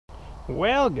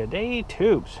Well, good day,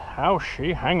 tubes. How's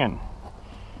she hanging?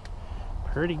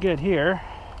 Pretty good here.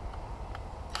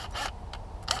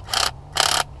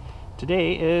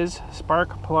 Today is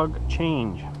spark plug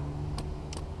change.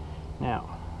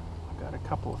 Now, I've got a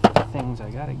couple of things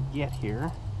I gotta get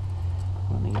here.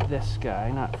 I'll need this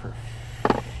guy, not for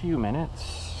a few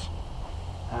minutes.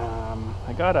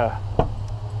 I got a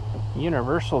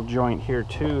universal joint here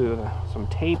too, some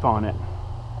tape on it,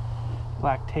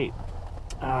 black tape.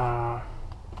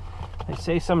 They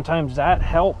say sometimes that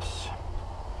helps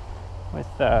with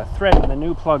threading the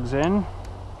new plugs in,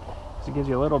 because it gives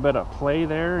you a little bit of play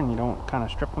there and you don't kind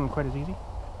of strip them quite as easy.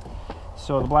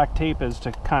 So the black tape is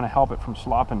to kind of help it from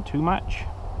slopping too much.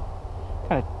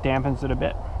 Kind of dampens it a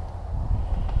bit.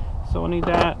 So we'll need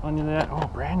that, we'll need that. Oh,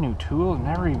 brand new tool,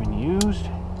 never even used.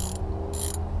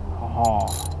 Oh,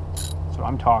 that's what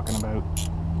I'm talking about.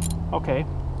 Okay.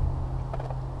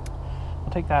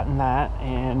 Take that and that,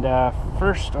 and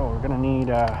first, we're gonna need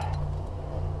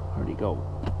where'd he go?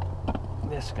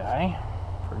 This guy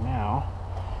for now.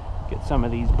 Get some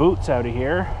of these boots out of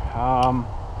here.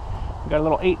 We got a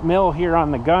little 8mm here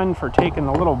on the gun for taking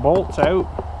the little bolts out,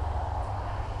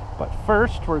 but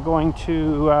first we're going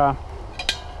to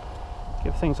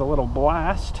give things a little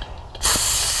blast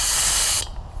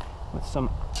with some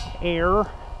air.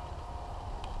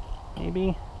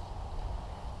 Maybe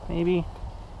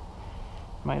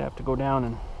might have to go down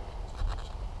and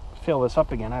fill this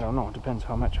up again. I don't know. It depends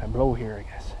how much I blow here,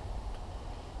 I guess.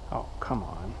 Oh, come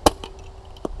on.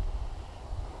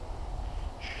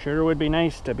 Sure would be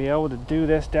nice to be able to do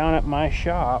this down at my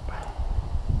shop.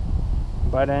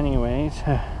 But anyways,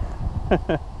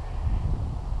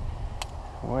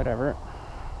 whatever.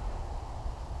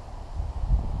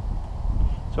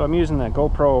 So I'm using the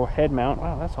GoPro head mount.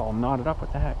 Wow, that's all knotted up.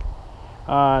 What the heck?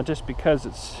 Just because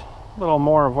it's a little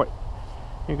more of what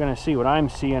you're going to see what I'm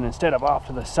seeing instead of off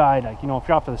to the side. Like, you know, if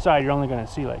you're off to the side, you're only going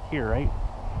to see like here, right?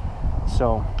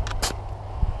 So,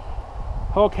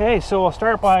 okay, so we'll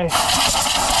start by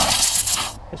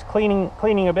just cleaning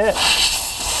a bit.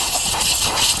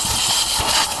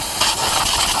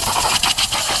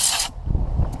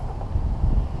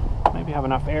 Maybe have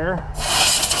enough air.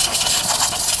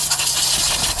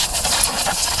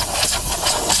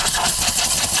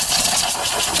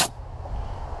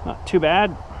 Not too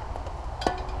bad.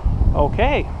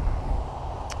 Okay,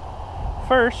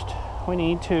 first we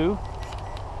need to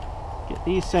get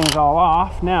these things all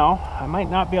off. Now, I might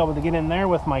not be able to get in there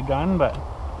with my gun, but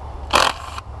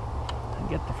I'll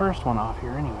get the first one off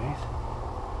here anyways.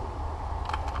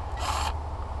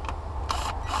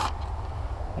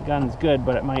 The gun's good,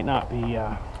 but it might not be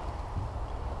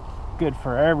good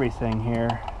for everything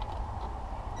here.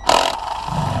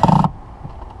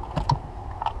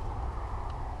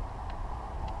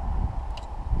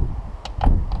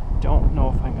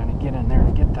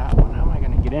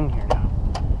 In here now.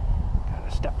 Gotta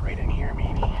step right in here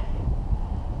maybe.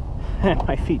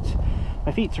 my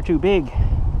feet are too big.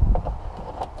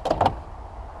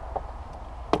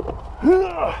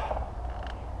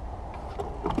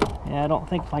 Yeah, I don't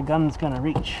think my gun's gonna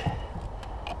reach.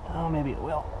 Oh, maybe it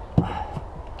will.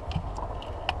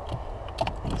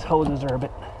 These hoses are a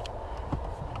bit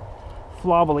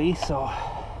flobbly, so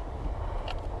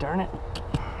darn it.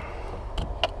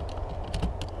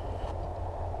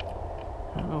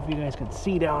 I don't know if you guys can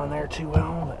see down there too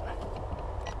well, but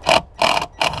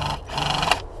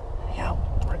yeah,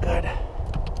 we're good.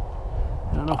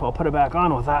 I don't know if I'll put it back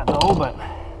on with that though, but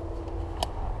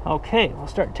okay, we'll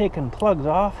start taking plugs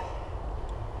off.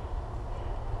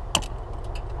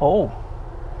 Oh,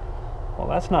 well,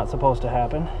 that's not supposed to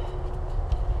happen.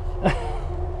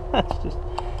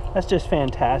 that's just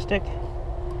fantastic.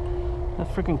 That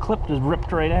freaking clip just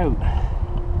ripped right out.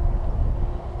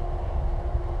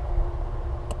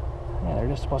 They're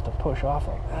just supposed to push off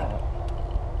like that.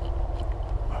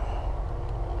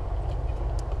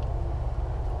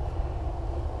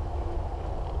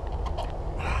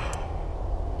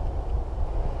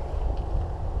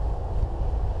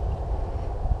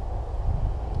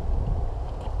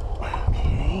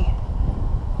 Okay.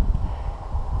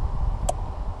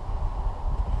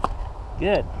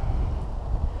 Good.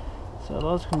 So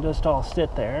those can just all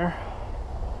sit there.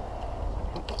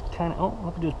 Kind of, oh,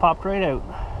 look, it just popped right out.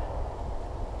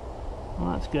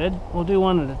 Well, that's good. We'll do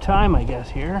one at a time, I guess,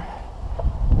 here.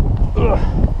 Ugh.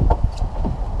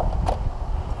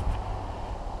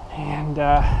 And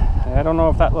I don't know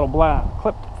if that little black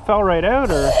clip fell right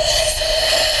out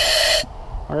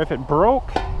or if it broke.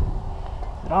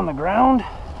 Is it on the ground?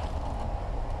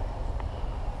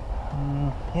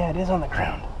 Yeah, it is on the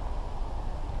ground.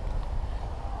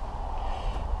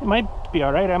 It might must be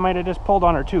all right. I might have just pulled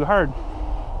on her too hard.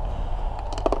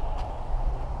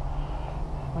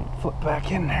 Might flip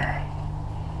back in there.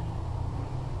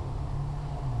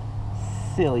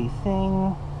 Silly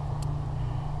thing.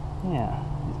 Yeah,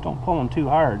 just don't pull them too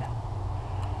hard.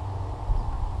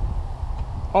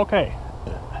 Okay.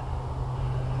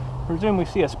 Presume we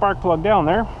see a spark plug down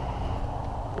there.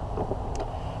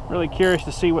 Really curious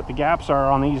to see what the gaps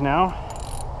are on these now.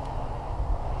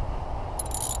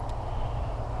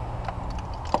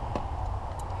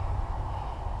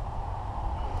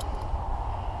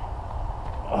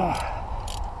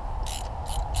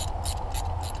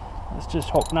 Let's just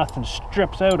hope nothing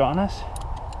strips out on us.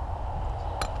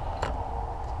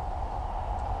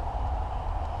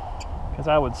 Because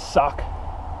that would suck.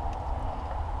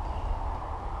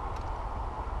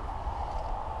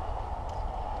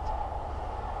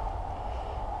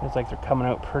 It's like they're coming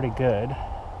out pretty good.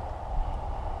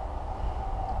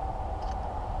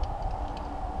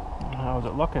 How's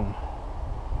it looking?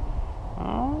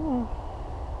 Oh,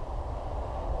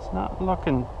 it's not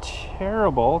looking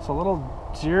terrible. It's a little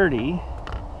dirty.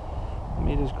 Let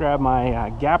me just grab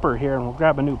my gapper here and we'll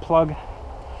grab a new plug.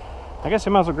 I guess I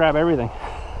might as well grab everything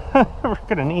we're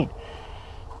gonna need.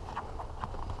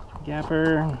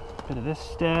 Gapper, bit of this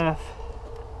stuff.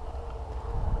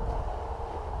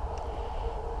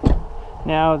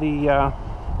 Now it's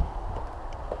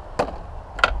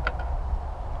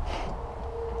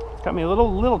got me a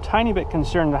little tiny bit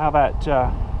concerned to have that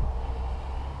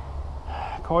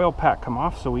coil pack come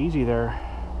off so easy there.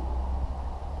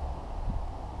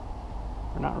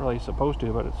 We're not really supposed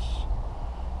to, but it's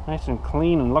nice and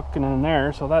clean and looking in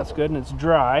there, so that's good, and it's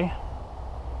dry.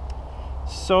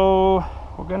 So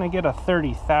we're gonna get a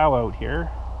 30 thou out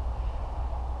here.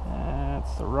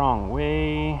 That's the wrong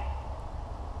way.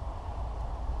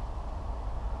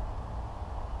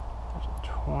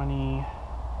 20,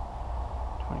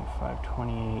 25,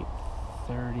 28,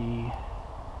 30.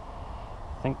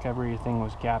 I think everything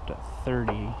was gapped at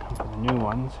 30 for the new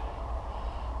ones.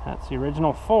 That's the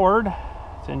original Ford.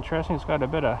 It's interesting, it's got a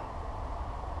bit of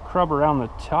crub around the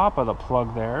top of the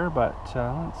plug there, but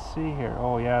let's see here.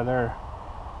 Oh yeah, they're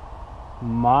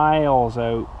miles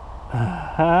out.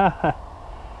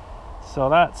 So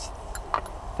that's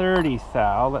 30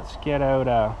 thou. Let's get out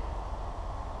a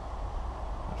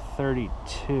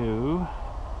 32.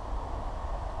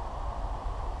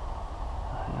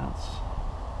 That's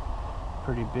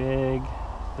pretty big.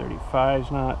 35's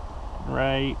not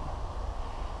right.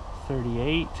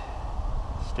 38,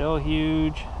 still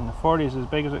huge, and the 40 is as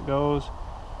big as it goes,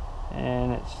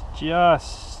 and it's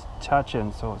just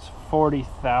touching, so it's 40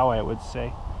 thou, I would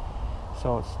say.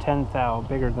 So it's 10 thou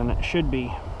bigger than it should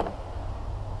be.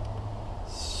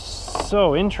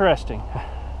 So interesting.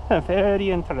 Very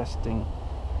interesting.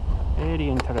 Very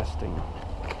interesting.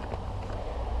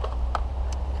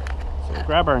 So we'll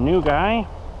grab our new guy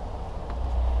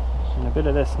and a bit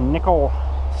of this nickel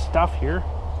stuff here.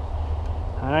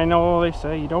 And I know they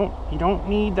say you don't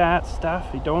need that stuff.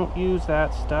 You don't use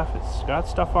that stuff. It's got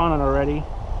stuff on it already.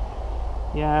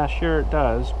 Yeah, sure it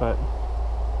does, but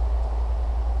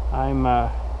I'm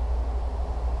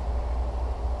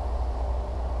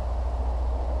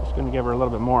just going to give her a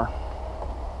little bit more.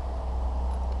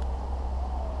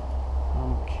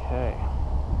 Okay.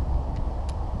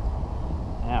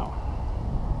 Now,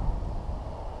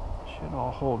 should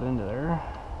all hold into there.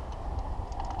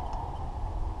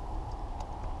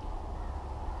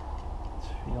 It's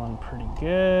feeling pretty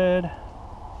good.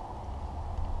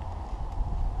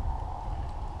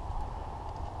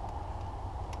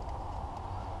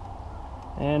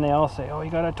 And they all say, oh,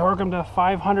 you got to torque them to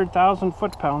 500,000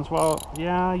 foot-pounds. Well,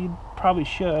 yeah, you probably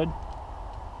should.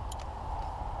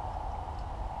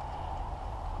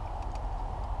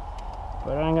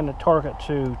 But I'm going to torque it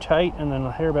to tight and then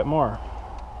a hair bit more.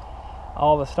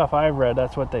 All the stuff I've read,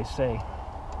 that's what they say.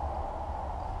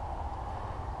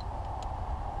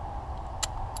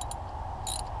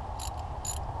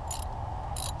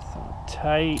 So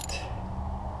tight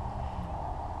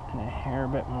and a hair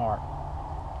bit more.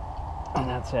 And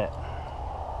that's it.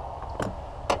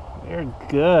 We're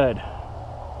good.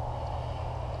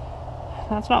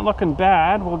 That's not looking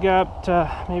bad. We'll get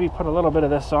maybe put a little bit of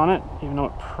this on it, even though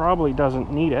it probably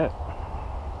doesn't need it.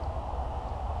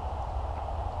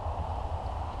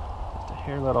 Just a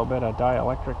hair little bit of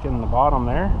dielectric in the bottom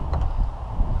there.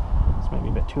 It's maybe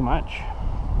a bit too much.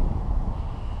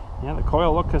 Yeah, the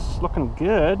coil look is looking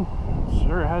good.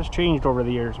 Sure has changed over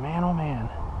the years. Man, oh man.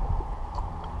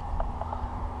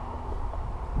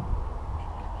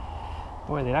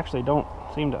 Boy, they actually don't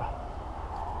seem to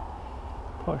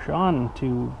push on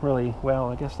too really well.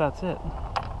 I guess that's it.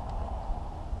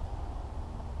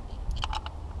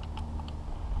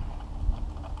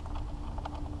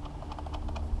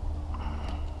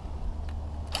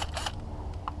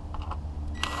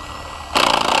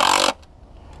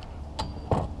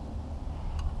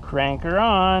 crank her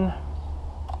on,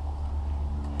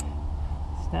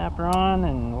 snap her on,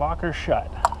 and lock her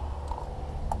shut.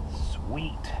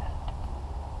 Sweet.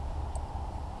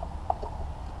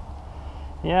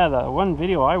 Yeah, the one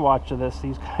video I watched of this,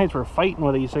 these guys were fighting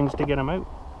with these things to get them out.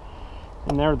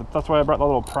 And that's why I brought the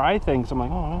little pry thing. So I'm like,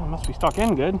 oh, well, it must be stuck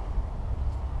in good.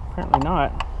 Apparently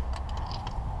not.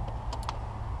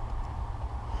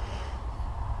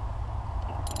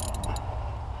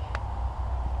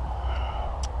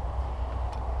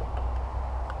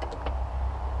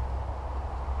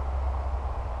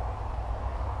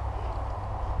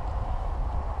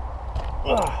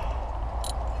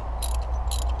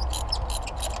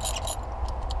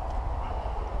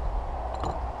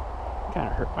 Kind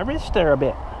of hurt my wrist there a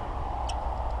bit.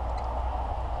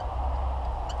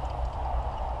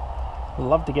 I'd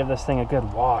love to give this thing a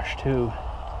good wash too,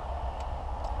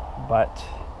 but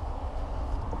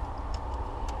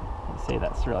I'd say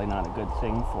that's really not a good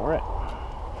thing for it.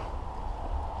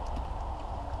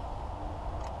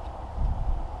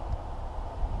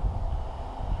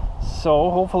 So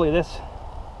hopefully this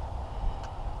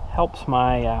helps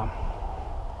my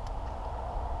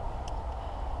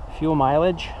fuel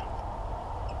mileage.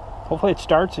 Hopefully it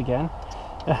starts again.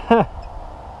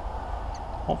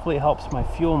 Hopefully it helps my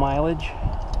fuel mileage.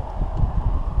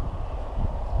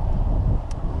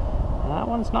 That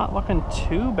one's not looking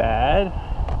too bad.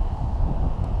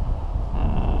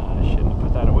 I shouldn't have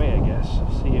put that away, I guess.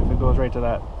 See if it goes right to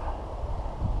that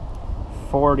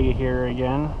 40 here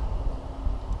again.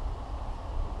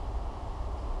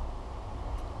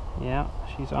 Yeah,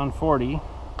 she's on 40.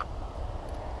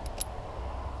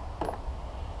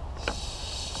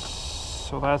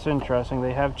 So that's interesting.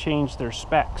 They have changed their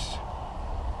specs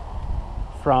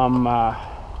from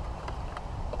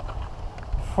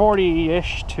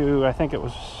 40-ish to, I think it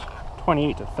was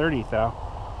 28 to 30 thou.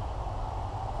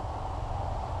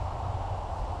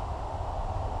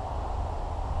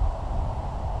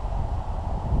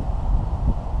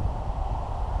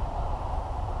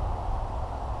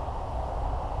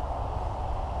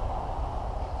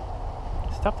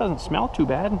 Stuff doesn't smell too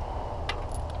bad.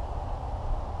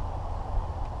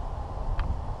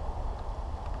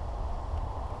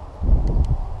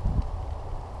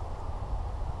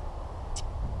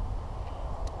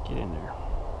 Get in there.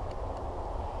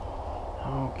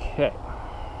 Okay.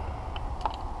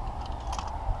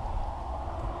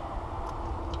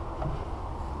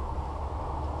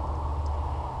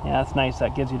 Yeah, that's nice.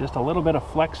 That gives you just a little bit of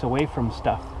flex away from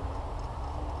stuff.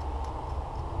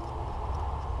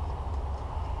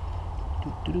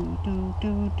 Do do do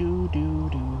do do do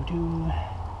do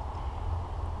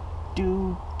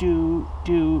do do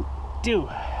do do.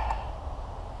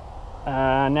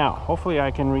 Now, hopefully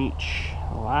I can reach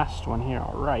the last one here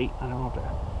all right. I don't have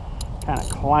to kind of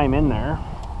climb in there.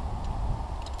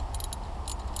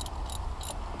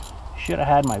 Should have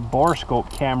had my bore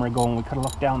scope camera going. We could have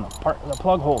looked down the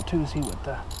plug hole too, see what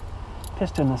the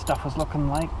piston and stuff was looking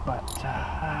like. But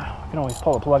we can always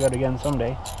pull the plug out again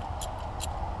someday.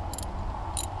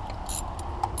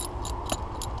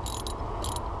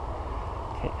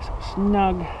 Okay, so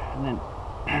snug, and then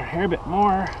here a bit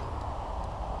more.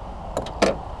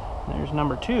 There's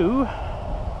number 2.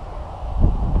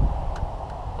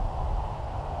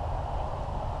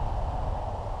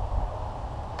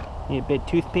 Need a bit of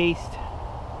toothpaste.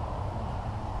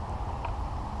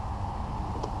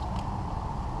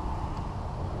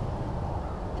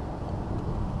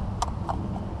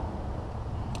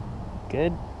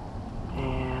 Good.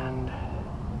 And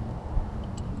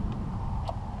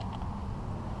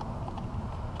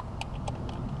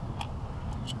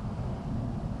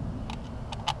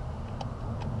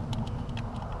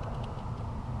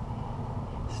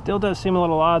still does seem a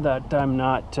little odd that I'm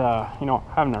not, you know,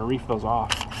 having to reef those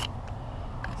off.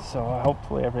 So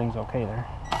hopefully everything's okay there.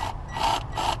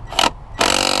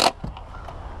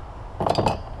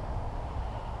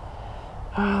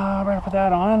 I better put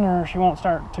that on or she won't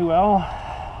start too well.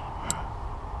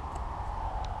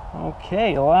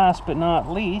 Okay, last but not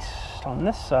least, on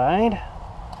this side.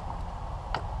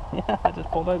 Yeah, I just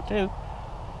pulled out too.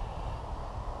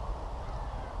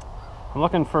 I'm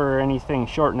looking for anything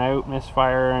shorting out,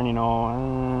 misfire, and you know,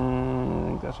 I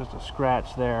think that's just a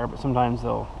scratch there, but sometimes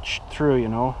they'll through, you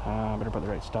know. Better put the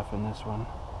right stuff in this one.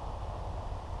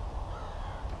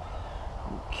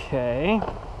 Okay.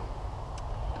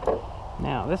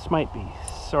 Now, this might be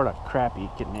sort of crappy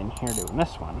getting in here doing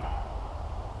this one.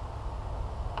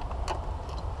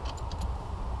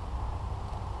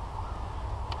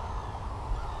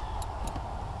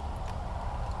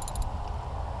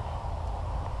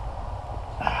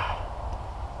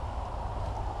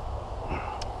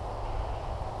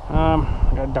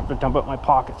 I gotta have to dump out my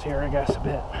pockets here, I guess, a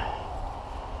bit.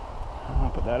 I'll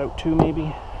put that out too,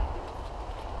 maybe.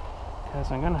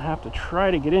 Because I'm gonna have to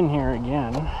try to get in here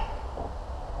again.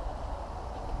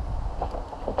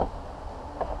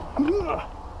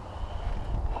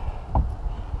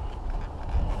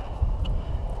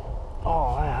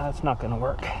 Oh, that's not gonna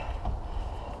work.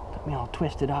 Got me all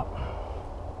twisted up.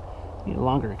 Need a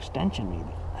longer extension, maybe.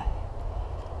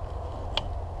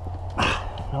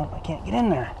 No, I can't get in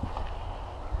there.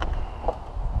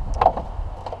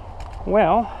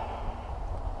 Well,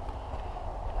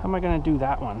 how am I gonna do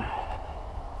that one?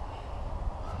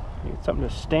 Get something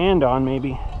to stand on,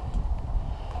 maybe.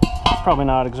 It's probably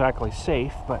not exactly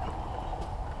safe, but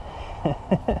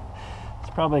it's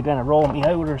probably gonna roll me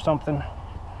out or something.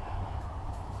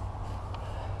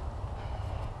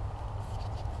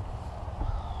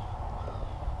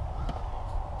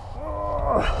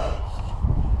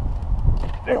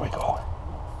 There we go.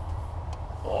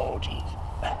 Oh, jeez.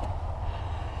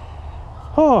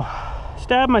 Oh,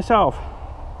 stabbed myself.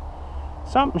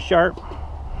 Something sharp. See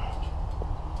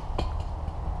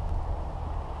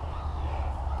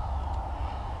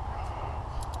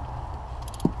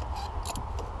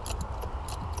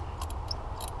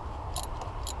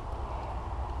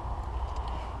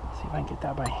if I can get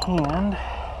that by hand.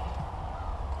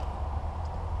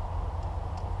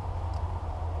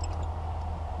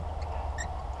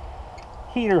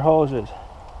 Heater hoses.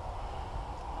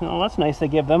 Well, that's nice. They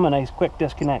give them a nice quick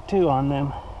disconnect too on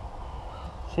them.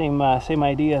 Same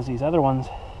idea as these other ones.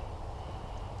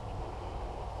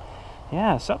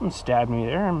 Yeah, something stabbed me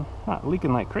there. I'm not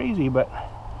leaking like crazy, but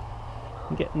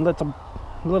I'm getting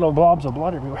little blobs of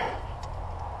blood everywhere.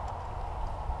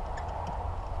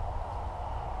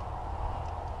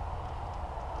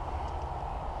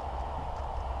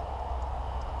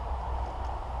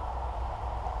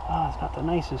 Oh, it's not the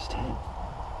nicest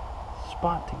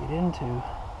spot to get into.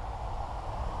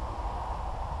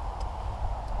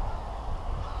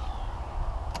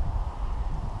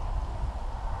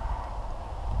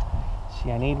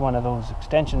 See, I need one of those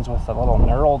extensions with the little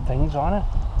knurled things on it.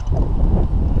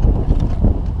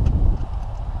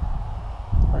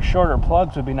 Or shorter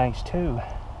plugs would be nice too.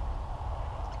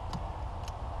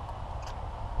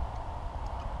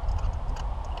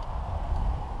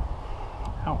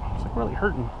 Ow, it's like really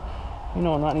hurting. You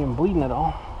know, I'm not even bleeding at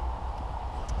all.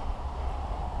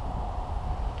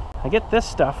 I get this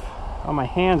stuff on my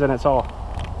hands and it's all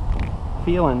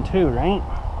feeling too, right?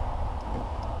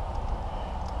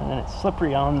 And then it's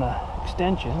slippery on the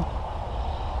extension.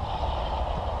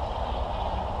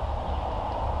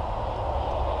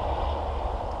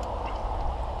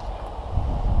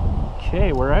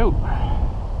 Okay, we're out.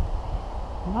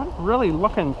 Not really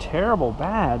looking terrible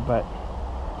bad, but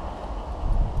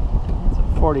it's a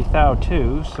 40 thou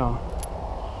too, so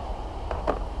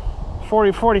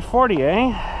 40, 40, 40,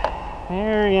 eh?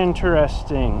 Very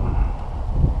interesting.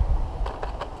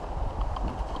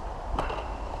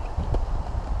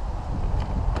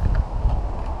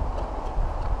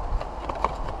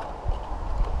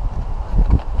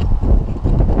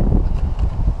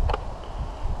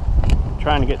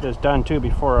 Trying to get this done too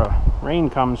before rain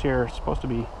comes here. It's supposed to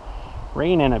be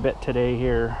raining a bit today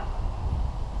here.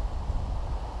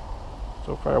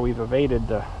 So far we've evaded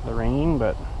the rain,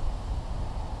 but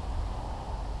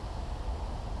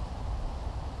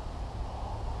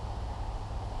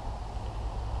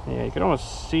yeah, you can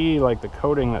almost see like the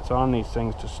coating that's on these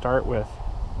things to start with,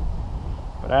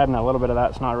 but adding a little bit of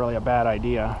that's not really a bad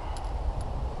idea.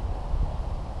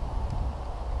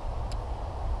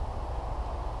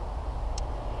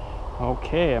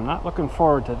 Okay, I'm not looking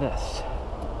forward to this.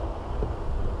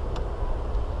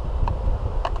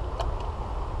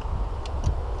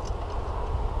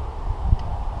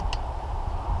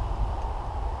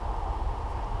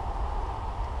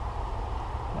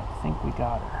 I think we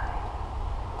got her.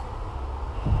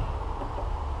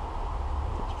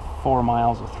 It's 4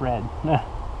 miles of thread.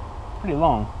 Pretty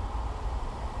long.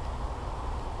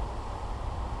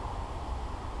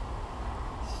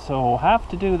 So we'll have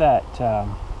to do that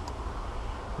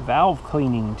valve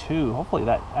cleaning too. Hopefully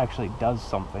that actually does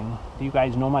something. Do you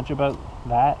guys know much about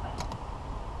that?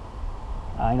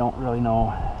 I don't really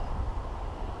know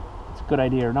if it's a good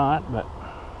idea or not, but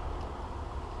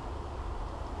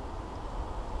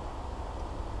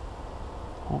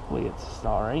hopefully it's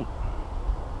alright.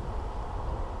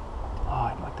 Oh,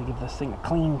 I'd like to give this thing a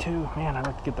clean too. Man, I'd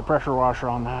like to get the pressure washer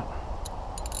on that.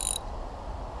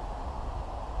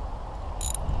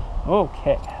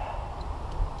 Okay.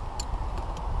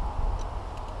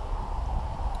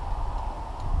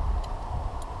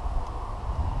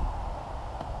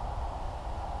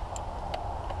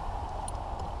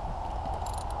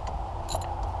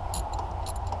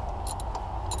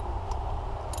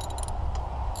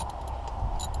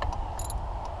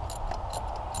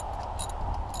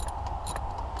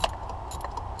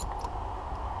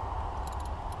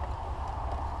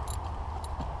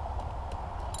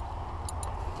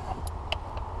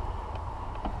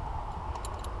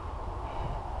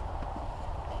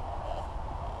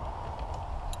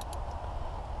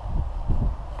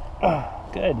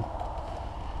 Good.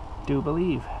 Do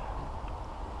believe.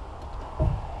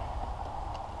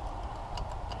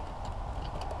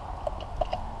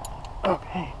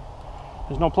 Okay.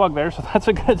 There's no plug there, so that's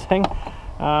a good thing.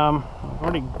 I've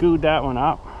already gooed that one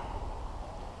up.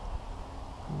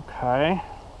 Okay.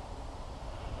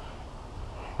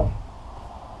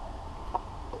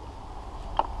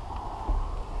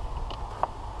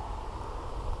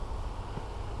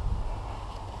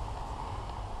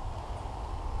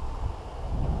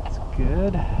 That's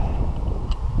good.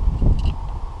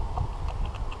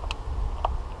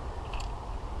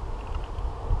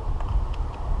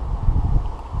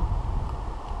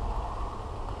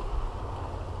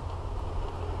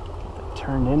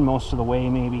 Turned in most of the way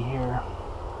maybe here,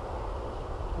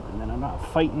 and then I'm not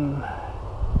fighting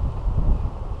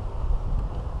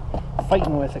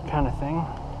with it kind of thing.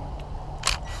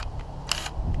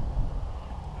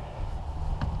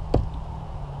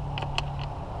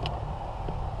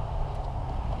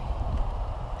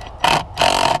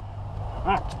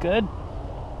 That's good.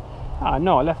 Ah,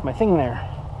 no, I left my thing there.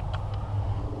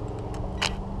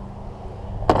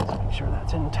 Let's make sure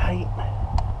that's in tight.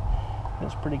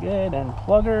 That's pretty good. And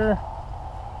plugger,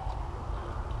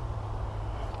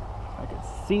 if I could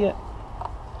see it.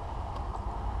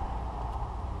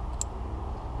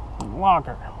 And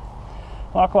locker.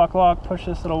 Lock, lock, lock. Push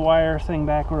this little wire thing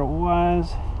back where it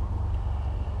was.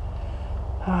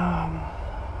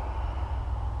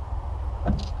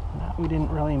 That we didn't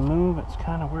really move. It's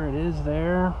kind of where it is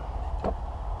there.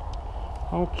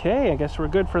 Okay, I guess we're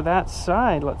good for that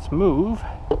side. Let's move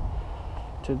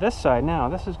to this side now.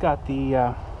 This has got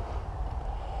the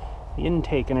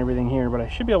intake and everything here, but I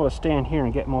should be able to stand here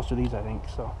and get most of these, I think.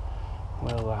 So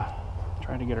we'll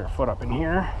try to get our foot up in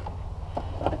here,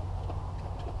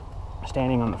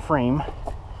 standing on the frame.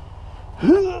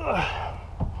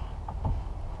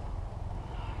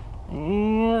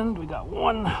 And we got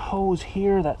one hose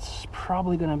here that's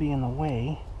probably going to be in the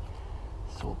way,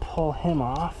 so we'll pull him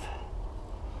off.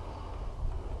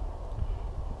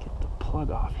 Get the plug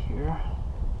off here.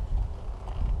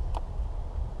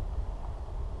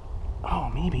 Oh,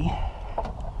 maybe.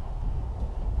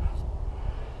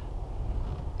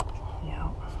 Yeah.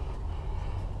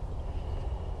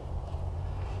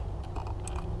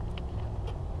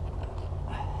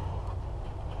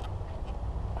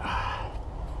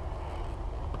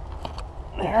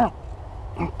 There.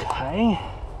 Okay.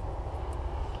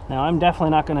 Now I'm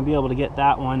definitely not going to be able to get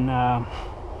that one.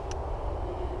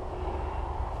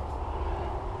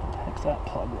 What the heck's that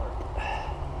plug work?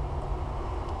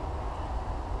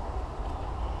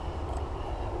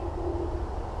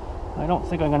 I don't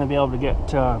think I'm going to be able to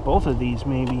get both of these,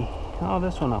 maybe. Oh,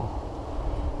 this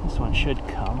one should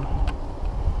come.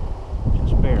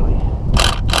 Just barely.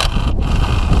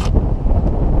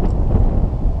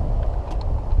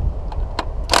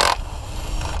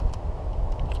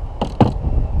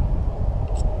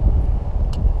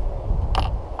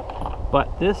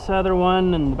 But this other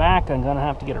one in the back, I'm going to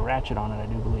have to get a ratchet on it, I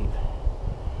do believe.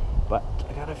 But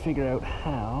I got to figure out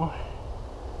how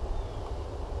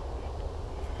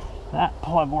that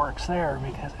plug works there,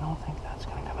 because I don't think that's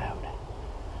going to come out.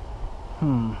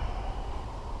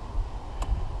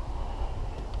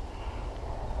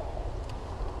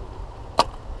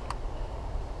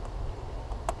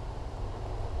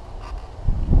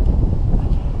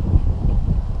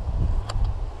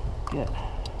 Good.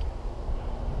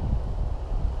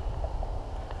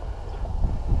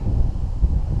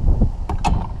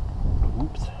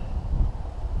 Oops.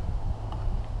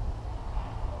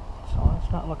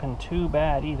 Not looking too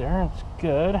bad either. It's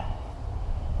good.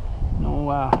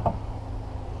 No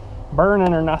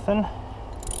burning or nothing.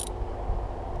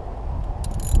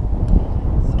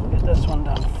 So we'll get this one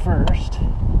done first.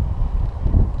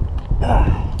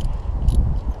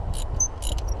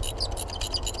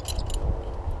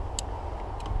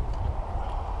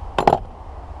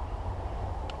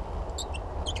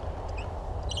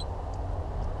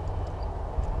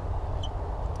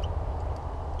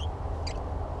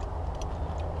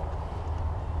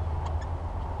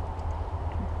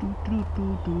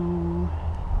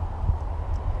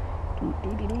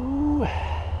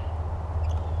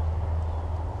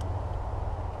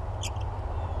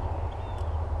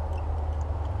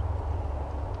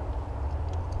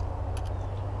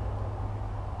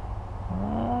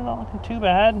 Not looking too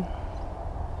bad.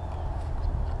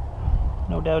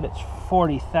 No doubt it's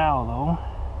 40 thou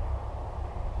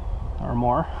though, or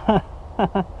more.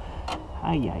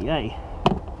 Ay, ay, ay.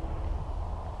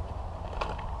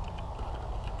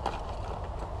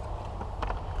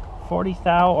 $40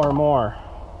 thou or more.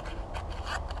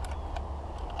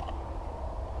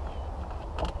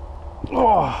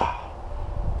 Oh.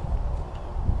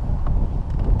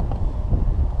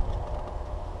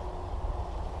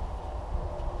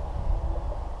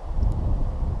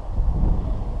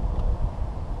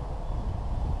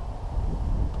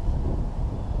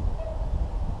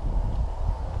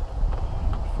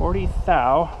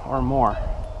 $40,000 or more.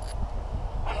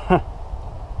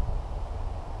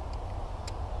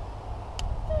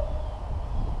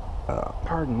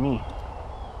 Pardon me.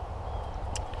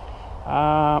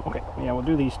 Okay, yeah, we'll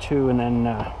do these two and then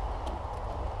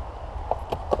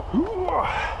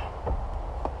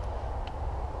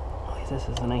this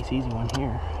is a nice easy one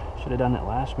here. Should have done it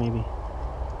last maybe.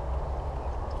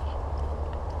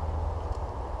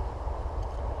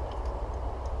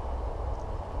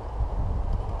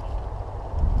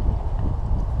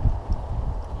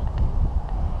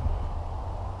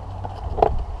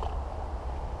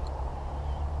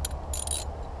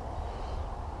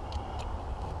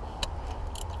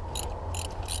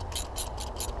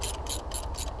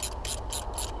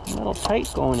 A little tight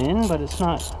going in, but it's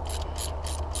not,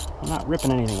 I'm not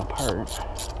ripping anything apart.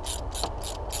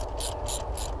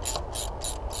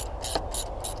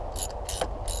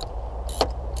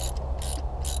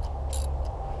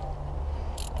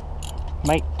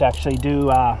 Might actually do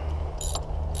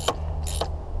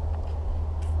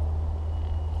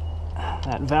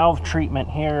that valve treatment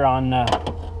here on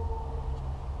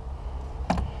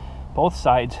both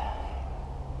sides.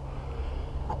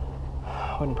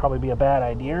 Wouldn't probably be a bad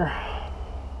idea.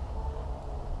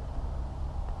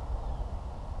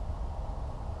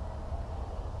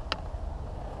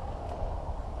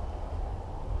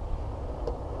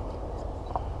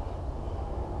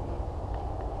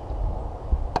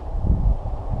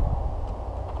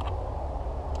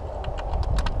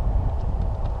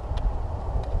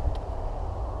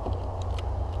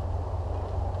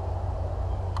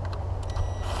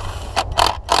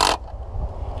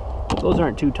 Those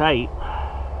aren't too tight.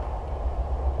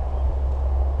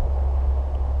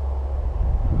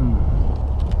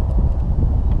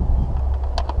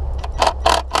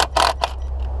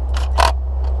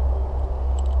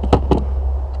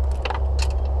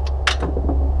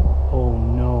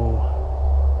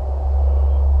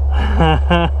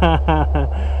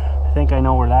 I think I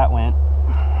know where that went.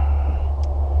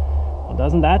 Well,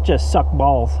 doesn't that just suck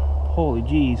balls? Holy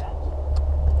jeez.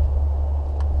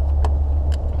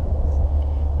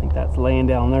 I think that's laying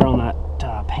down there on that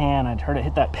pan. I'd heard it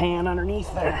hit that pan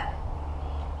underneath there.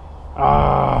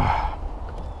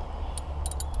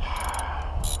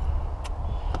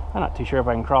 I'm not too sure if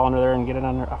I can crawl under there and get it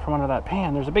under from under that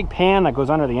pan. There's a big pan that goes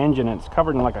under the engine and it's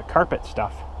covered in like a carpet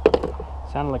stuff.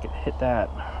 Sounded like it hit that.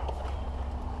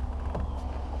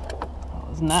 Well,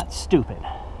 isn't that stupid?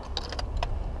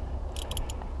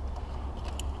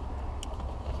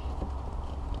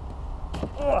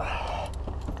 Ugh.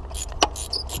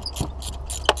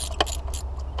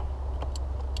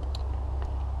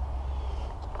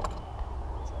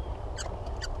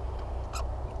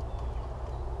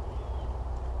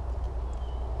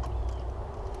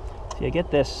 See, I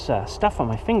get this stuff on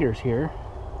my fingers here.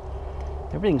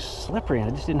 Everything's slippery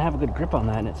and I just didn't have a good grip on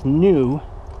that, and it's new,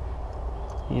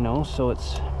 you know, so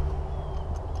it's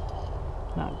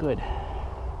not good.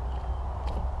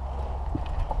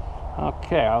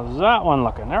 Okay, how's that one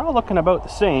looking? They're all looking about the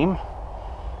same,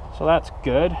 so that's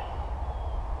good.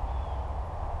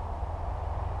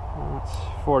 That's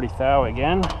 40,000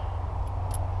 again.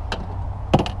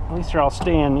 At least they're all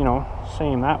staying, you know,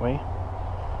 same that way.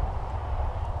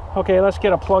 Okay, let's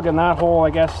get a plug in that hole, I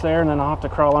guess, there, and then I'll have to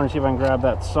crawl under and see if I can grab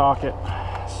that socket.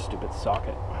 Stupid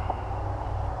socket.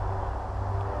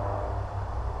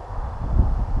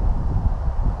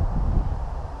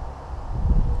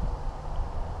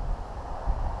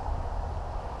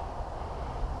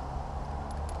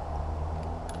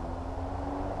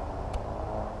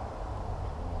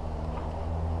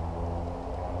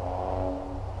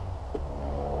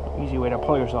 Easy way to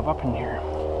pull yourself up in here.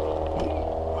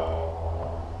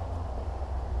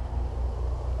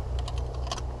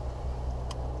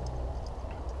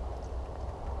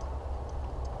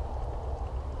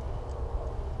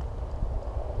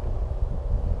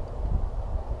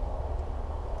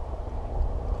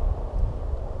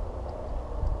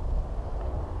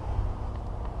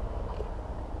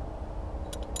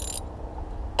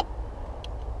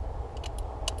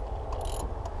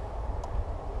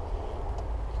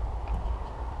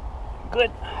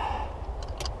 Good.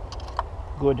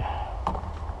 Good.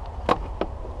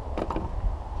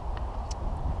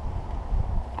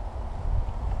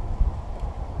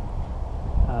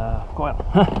 Coil.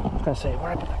 I was gonna say,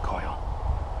 where did I put that coil?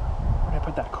 Where did I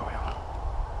put that coil?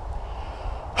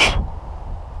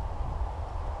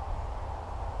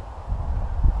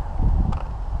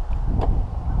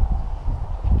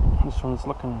 this one's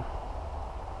looking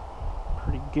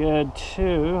pretty good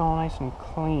too, all nice and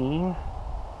clean.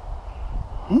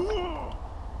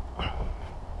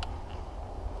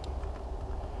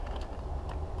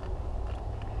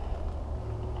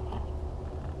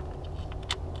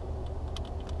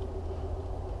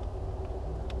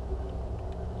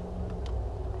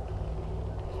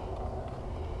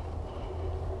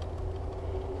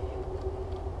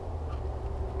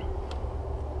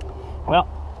 Well,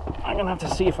 I'm gonna have to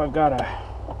see if I've got a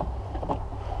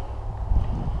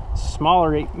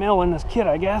smaller 8mm in this kit,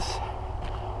 I guess,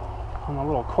 on a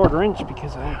little 1/4 inch,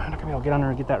 because I'm not gonna be able to get under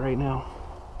and get that right now.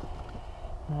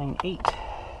 9/8.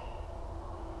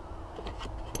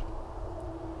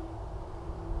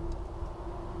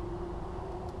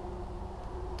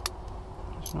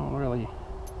 There's no really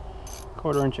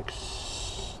 1/4 inch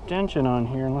extension on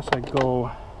here unless I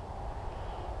go.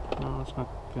 No, it's not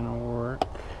gonna work.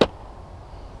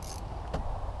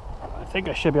 I think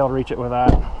I should be able to reach it with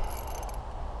that.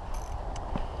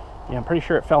 Yeah, I'm pretty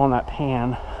sure it fell in that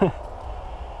pan.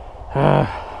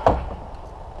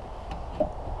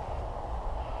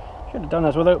 Should have done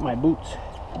this without my boots.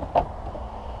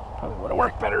 Probably would have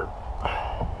worked better.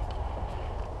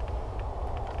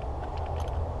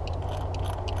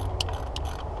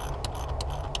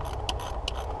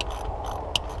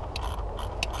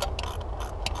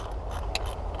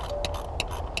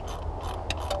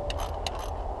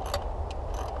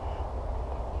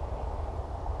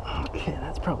 Okay,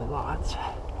 that's probably lots.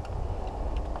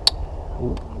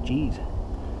 Oh, geez.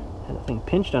 Had that thing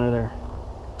pinched under there.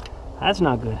 That's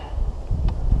not good.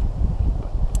 But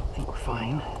I think we're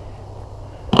fine.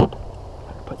 Better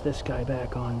put this guy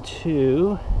back on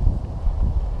too.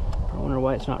 I wonder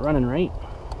why it's not running right.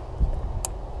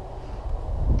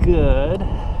 Good.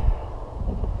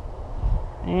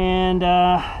 And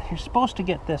you're supposed to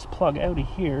get this plug out of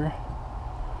here.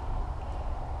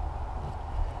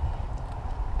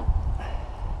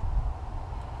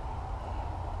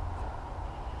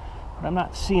 But I'm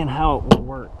not seeing how it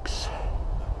works.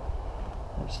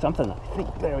 There's something, I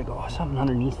think, there we go, something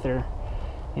underneath there.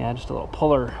 Yeah, just a little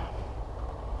puller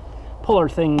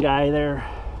thing guy there.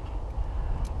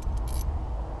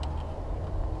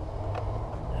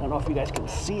 I don't know if you guys can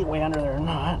see way under there or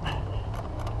not.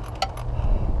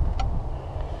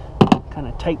 Kind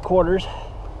of tight quarters.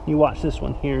 You watch this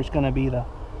one here, it's gonna be the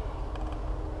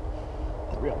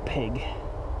real pig.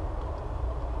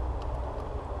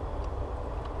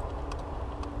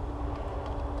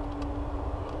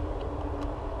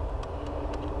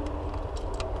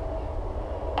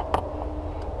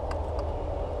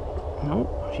 Nope,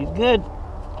 she's good.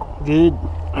 Good.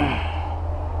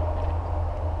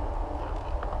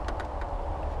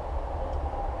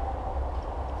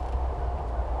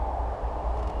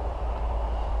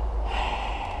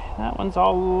 That one's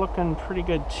all looking pretty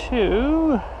good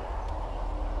too.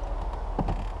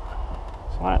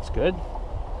 So that's good.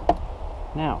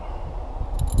 Now,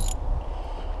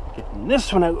 getting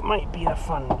this one out might be a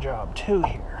fun job too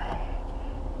here.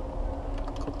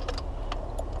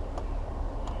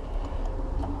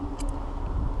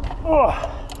 Oh,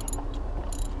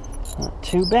 not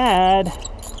too bad.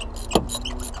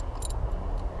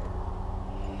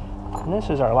 And this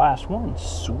is our last one.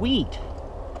 Sweet.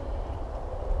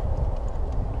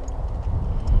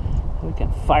 We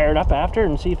can fire it up after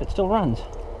and see if it still runs.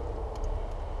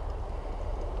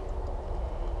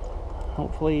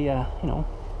 Hopefully, you know,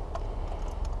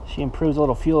 she improves a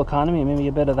little fuel economy and maybe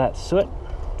a bit of that soot.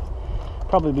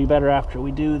 Probably be better after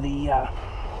we do the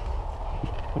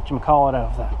whatchamacallit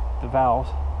of the valves.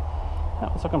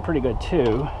 That one's looking pretty good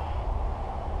too.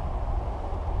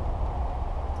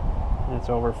 It's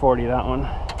over 40, that one.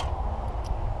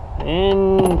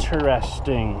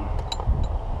 Interesting.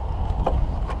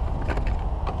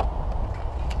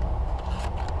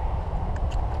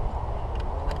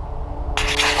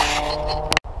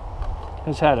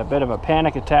 Just had a bit of a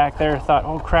panic attack there. Thought,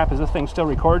 oh crap, is this thing still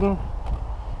recording?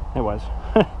 It was.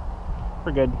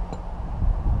 We're good.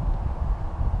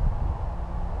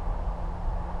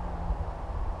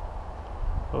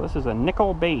 So this is a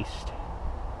nickel-based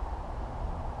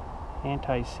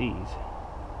anti-seize.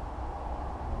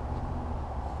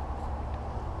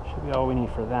 Should be all we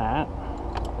need for that.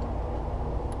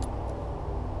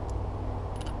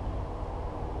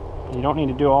 You don't need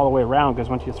to do it all the way around, because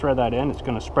once you thread that in, it's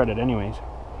going to spread it anyways.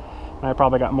 And I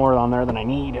probably got more on there than I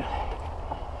need.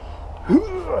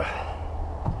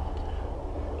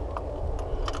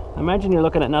 I imagine you're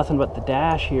looking at nothing but the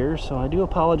dash here, so I do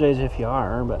apologize if you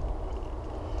are, but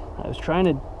I was trying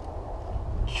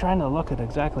to look at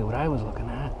exactly what I was looking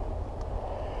at.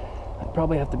 I'd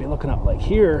probably have to be looking up like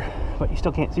here, but you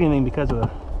still can't see anything because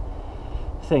of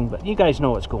thing, but you guys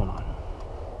know what's going on.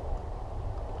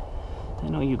 I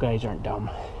know you guys aren't dumb.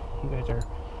 You guys are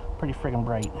pretty friggin'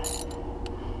 bright.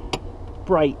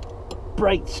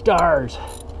 Bright stars.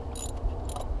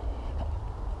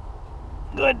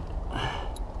 Good.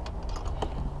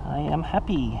 I am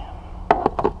happy.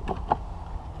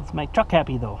 Is my truck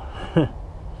happy though? That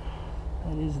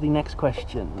is the next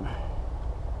question.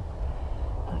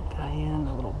 That guy in,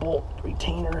 a little bolt,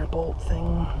 retainer bolt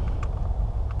thing.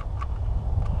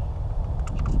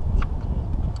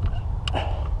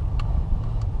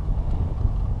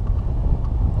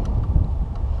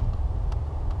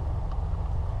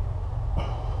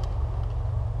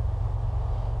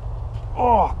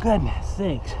 Oh, goodness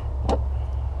sakes.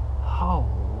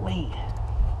 Holy.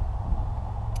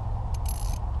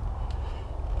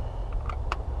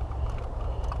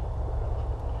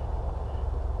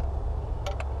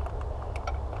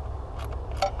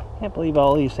 Can't believe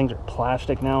all these things are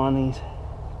plastic now on these.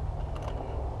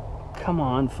 Come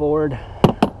on, Ford.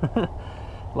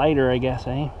 Lighter, I guess,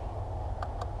 eh?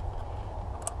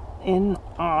 In,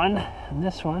 on, and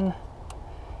this one.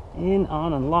 In,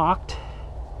 on, and locked.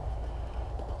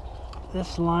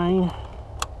 This line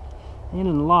in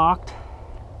and locked.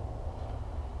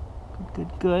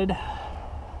 Good.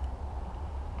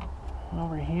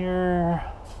 Over here.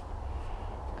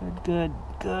 Good.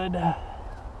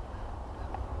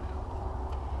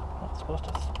 That's supposed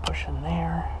to push in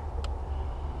there.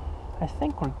 I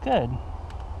think we're good.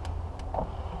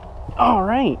 All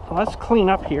right, let's clean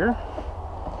up here.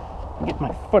 Get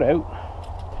my foot out.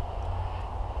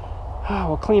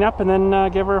 We'll clean up and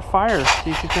then give her a fire,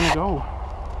 see if she's gonna go.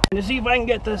 And to see if I can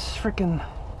get this freaking.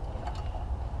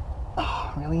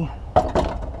 Oh, really?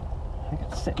 I think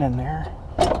it's sitting in there.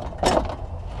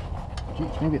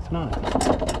 Jeez, maybe it's not.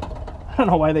 I don't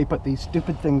know why they put these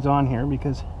stupid things on here,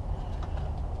 because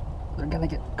they're gonna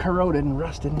get corroded and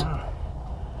rusted now.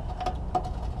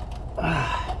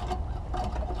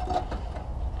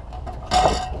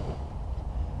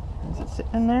 Is it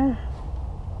sitting in there?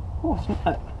 Oh, it's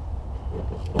not. I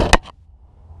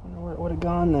wonder where it would have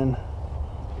gone then.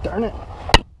 Darn it.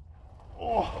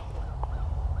 Oh.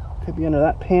 Could be under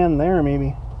that pan there,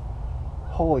 maybe.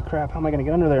 Holy crap, how am I going to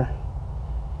get under there?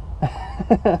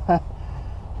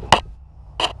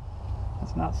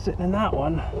 It's not sitting in that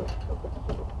one.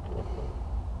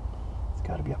 It's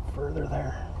got to be up further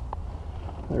there.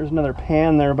 There's another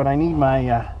pan there, but I need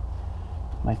my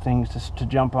my things to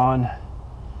jump on,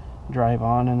 drive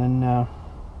on, and then I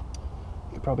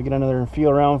could probably get under there and feel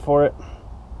around for it.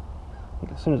 I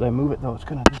think as soon as I move it though, it's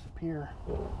gonna disappear.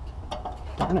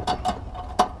 Darn it.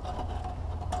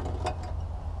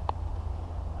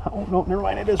 Oh no, never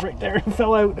mind, it is right there. It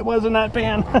fell out. It was in that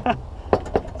pan.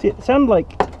 See, it sounded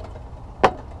like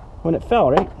when it fell,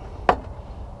 right?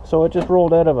 So it just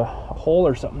rolled out of a hole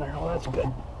or something there. Oh, that's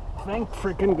good. Thank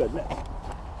freaking goodness.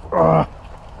 Ugh.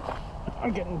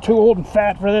 I'm getting too old and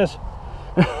fat for this.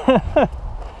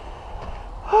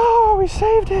 Oh, we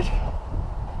saved it.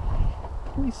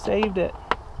 We saved it.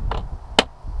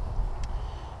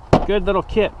 Good little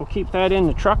kit. We'll keep that in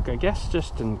the truck, I guess,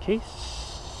 just in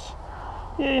case.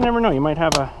 Yeah, you never know. You might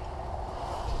have a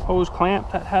hose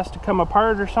clamp that has to come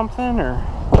apart or something, or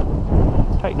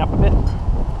tighten up a bit.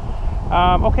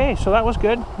 Okay, so that was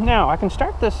good. Now, I can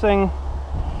start this thing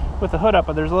with the hood up,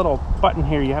 but there's a little button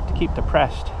here you have to keep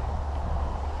depressed.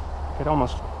 I could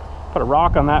almost put a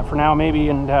rock on that for now, maybe,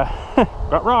 and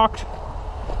got rocks.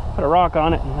 Put a rock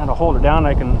on it, and that'll hold it down.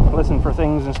 I can listen for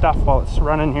things and stuff while it's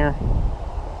running here.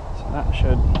 So that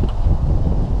should,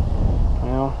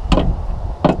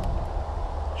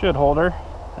 should hold her,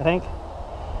 I think.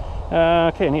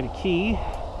 Okay, I need a key.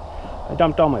 I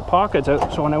dumped all my pockets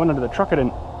out, so when I went into the truck, I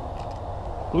didn't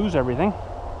lose everything.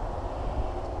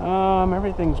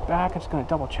 Everything's back. It's going to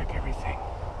double check everything.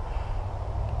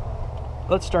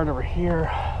 Let's start over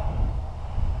here.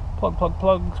 Plug, plug,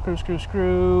 plug, screw, screw,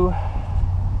 screw.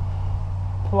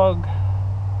 Plug,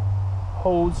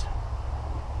 hose,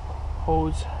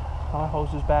 hose,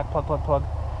 hose is back, plug, plug, plug,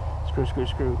 screw, screw,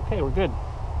 screw. Okay, we're good.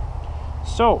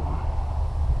 So,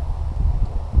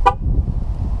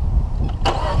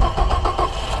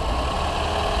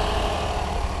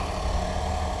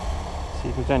 see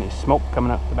if there's any smoke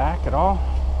coming up the back at all.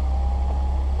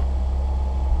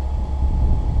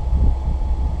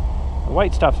 The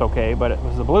white stuff's okay, but it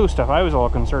was the blue stuff I was all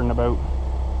concerned about.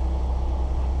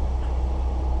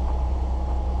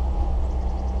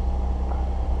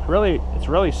 Really, it's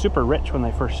really super rich when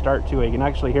they first start too. You can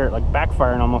actually hear it like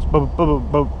backfiring almost. Boop, boop,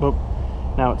 boop, boop,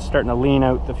 boop. Now it's starting to lean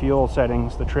out the fuel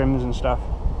settings, the trims and stuff.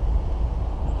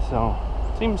 So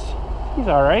seems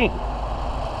all right.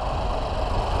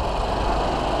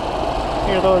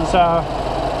 Hear those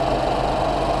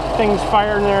things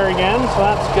firing there again, so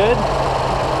that's good.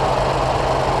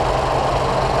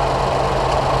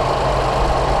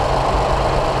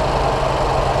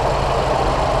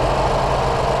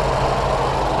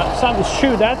 Something's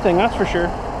chewed that thing, that's for sure.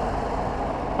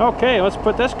 Okay, let's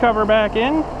put this cover back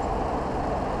in.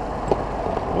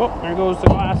 Oh, there goes the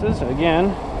glasses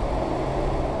again.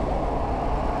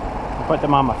 I'll put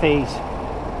them on my face.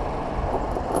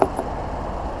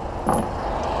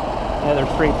 Yeah,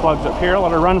 there's 3 plugs up here. I'll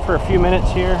let her run for a few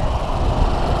minutes here.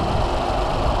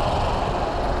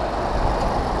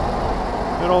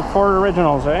 Good old Ford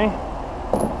Originals, eh?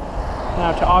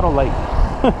 Now to auto light.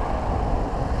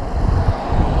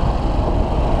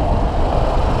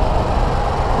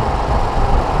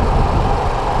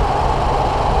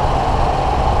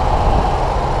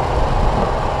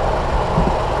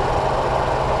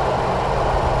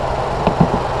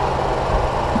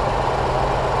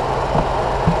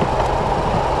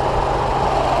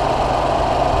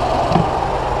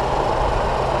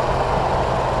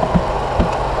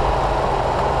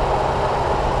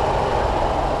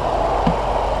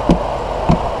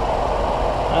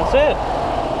 That's it.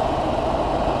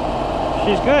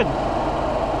 She's good.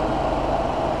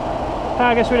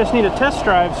 I guess we just need a test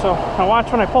drive, so now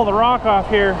watch when I pull the rock off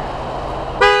here.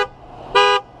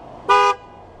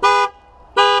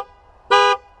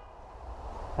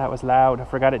 That was loud. I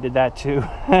forgot it did that too.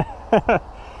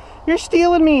 You're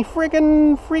stealing me,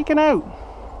 freaking out.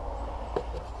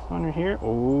 Under here.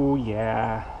 Oh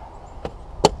yeah.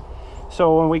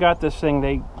 So when we got this thing,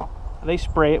 they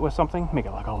spray it with something, make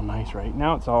it look all nice, right?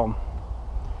 Now it's all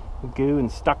goo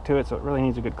and stuck to it, so it really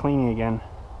needs a good cleaning again.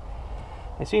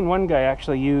 I seen one guy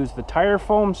actually use the tire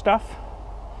foam stuff,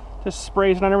 just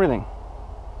sprays it on everything.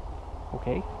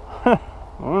 Okay. I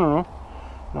don't know.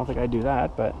 I don't think I'd do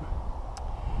that, but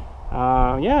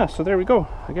yeah, so there we go.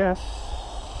 I guess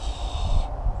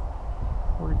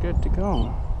we're good to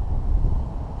go.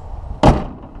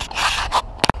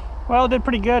 Well, it did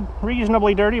pretty good.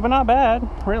 Reasonably dirty, but not bad,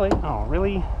 really. Oh,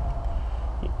 really?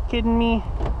 You kidding me?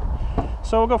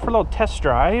 So we'll go for a little test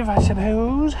drive, I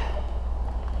suppose.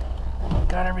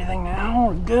 Got everything now,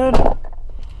 we're good.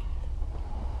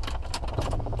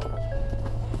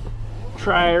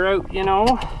 Try her out, you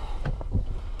know.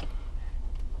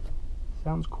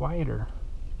 Sounds quieter.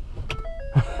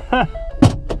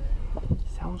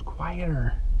 Sounds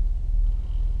quieter.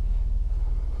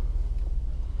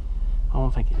 I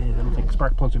don't think it is. I don't think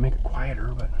spark plugs would make it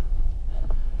quieter, but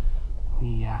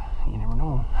you never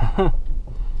know.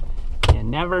 You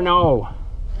never know.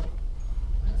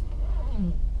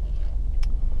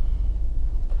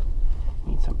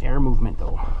 Need some air movement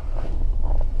though.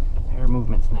 Air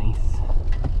movement's nice.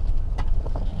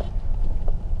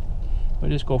 We'll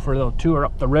just go for a little tour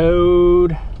up the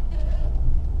road.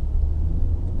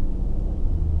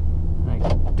 I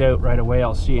doubt right away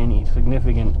I'll see any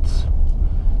significant,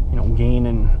 gain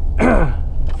in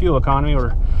fuel economy.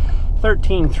 We're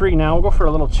 13.3 now. We'll go for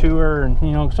a little tour,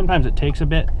 and sometimes it takes a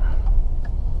bit.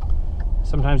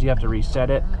 Sometimes you have to reset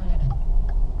it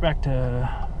back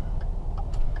to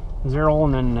 0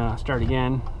 and then start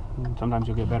again. And sometimes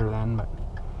you'll get better then, but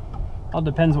all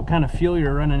depends what kind of fuel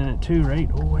you're running in it too, right?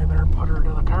 Oh, I better put her to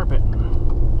the carpet.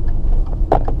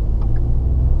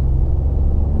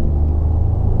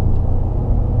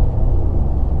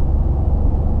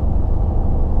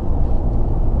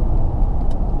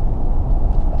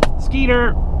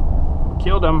 Skeeter!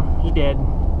 Killed him. He dead.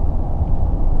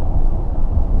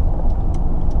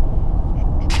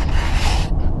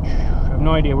 I have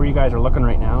no idea where you guys are looking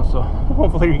right now, so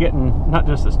hopefully you're getting not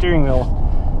just the steering wheel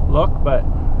look, but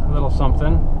a little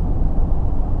something.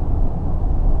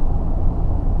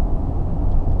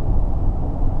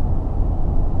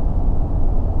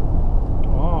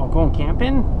 Oh, going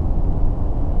camping?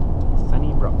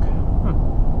 Sunnybrook.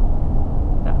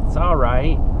 That's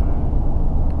alright.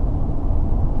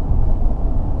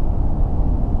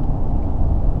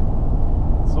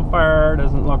 So far, it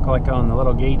doesn't look like on the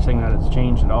little gauge thing that it's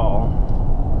changed at all.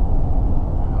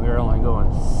 We're only going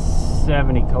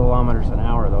 70 kilometers an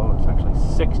hour though. It's actually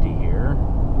 60 here. I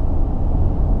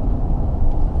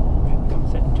feel like I'm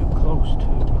sitting too close too.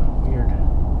 Weird.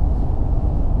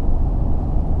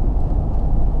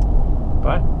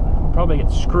 But we'll probably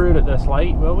get screwed at this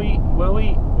light, will we? Will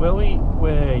we? Will we?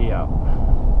 Way up.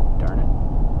 Darn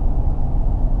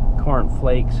it. Corn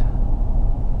flakes.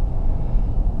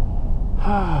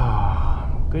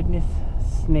 Oh, goodness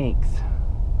snakes.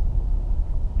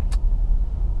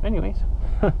 Anyways.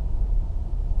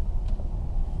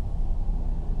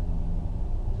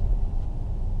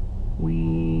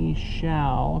 We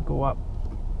shall go up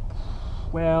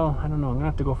well, I don't know. I'm gonna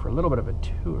have to go for a little bit of a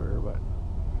tour, but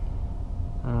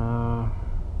I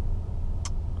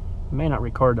may not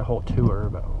record the whole tour,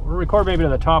 but we'll record maybe to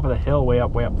the top of the hill, way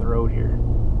up the road here.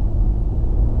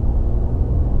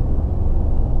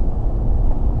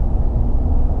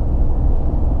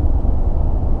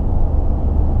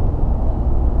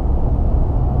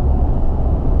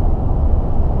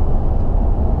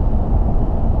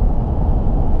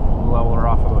 Level her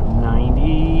off about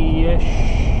 90-ish.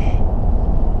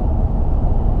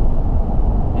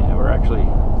 Yeah, we're actually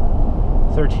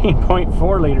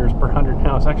 13.4 liters per 100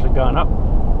 now. It's actually gone up.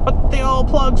 Put the old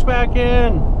plugs back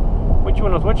in. Which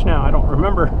one was which now? I don't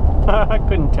remember. I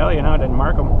couldn't tell you now. I didn't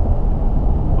mark them.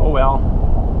 Oh well.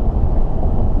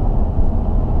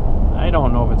 I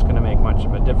don't know if it's going to make much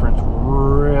of a difference,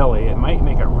 really. It might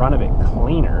make it run a bit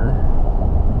cleaner.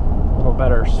 A little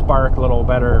better spark, a little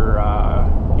better,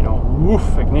 you know,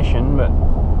 woof ignition, but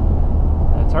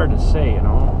it's hard to say, you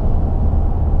know.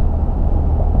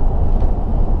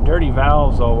 Dirty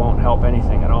valves, though, won't help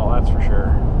anything at all, that's for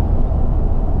sure.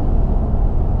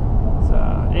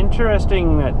 It's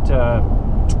interesting that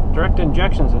direct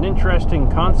injection is an interesting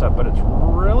concept, but it's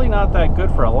really not that good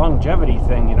for a longevity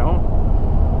thing, you know?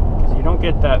 Because you don't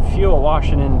get that fuel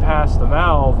washing in past the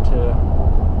valve to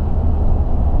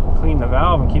clean the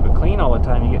valve and keep it clean all the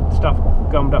time. You get stuff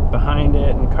gummed up behind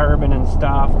it, and carbon and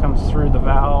stuff comes through the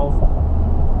valve.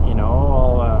 You know,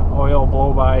 all oil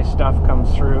blow-by stuff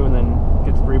comes through and then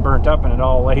gets re-burnt up and it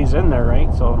all lays in there,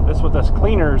 right? So this, what this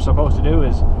cleaner is supposed to do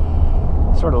is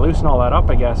sort of loosen all that up,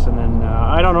 I guess. And then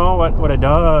I don't know what it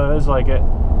does. Like,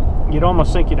 you'd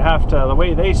almost think you'd have to, the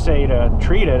way they say to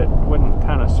treat it, it wouldn't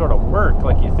kind of sort of work.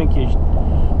 Like, you think you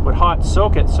would hot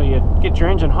soak it, so you'd get your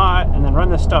engine hot and then run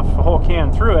this stuff, a whole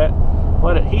can through it,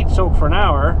 let it heat soak for an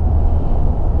hour,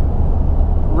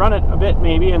 run it a bit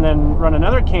maybe, and then run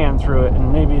another can through it,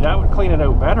 and maybe that would clean it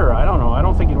out better. I don't know. I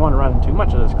don't think you'd want to run too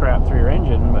much of this crap through your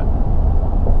engine, but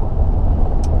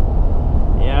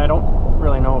yeah, I don't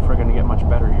really know if we're going to get much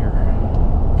better here.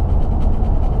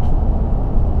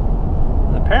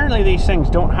 Apparently these things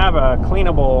don't have a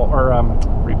cleanable or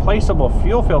replaceable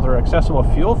fuel filter, accessible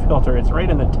fuel filter. It's right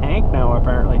in the tank now,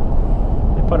 apparently.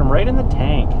 They put them right in the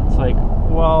tank. It's like,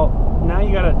 well, now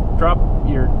you gotta drop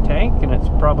your tank, and it's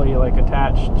probably like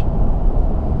attached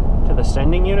to the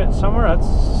sending unit somewhere. That's,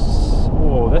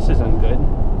 whoa, this isn't good.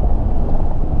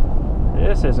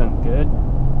 This isn't good.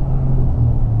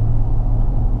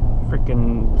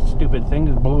 Freaking stupid thing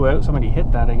just blew out. Somebody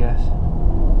hit that, I guess.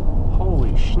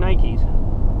 Holy shnikes.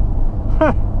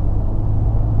 Huh.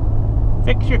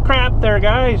 Fix your crap there,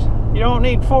 guys. You don't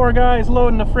need 4 guys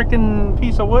loading a freaking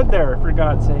piece of wood there, for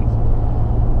God's sakes.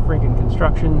 Freaking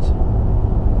constructions.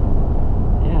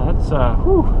 Yeah, that's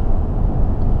whew.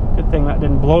 Good thing that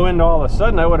didn't blow into all of a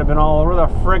sudden. I would have been all over the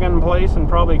friggin' place and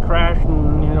probably crashed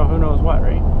and, you know, who knows what,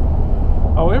 right?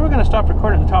 Oh, we were going to stop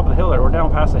recording at the top of the hill there. We're down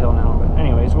past the hill now, but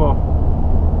anyways, we'll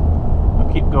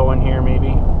keep going here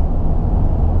maybe.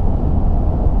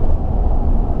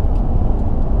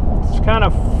 It's kind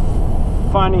of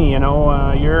funny, you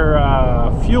know, your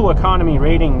fuel economy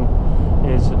rating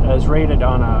is rated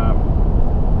on a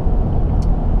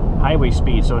highway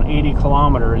speed, so an 80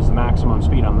 kilometer is the maximum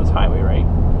speed on this highway, right?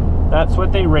 That's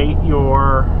what they rate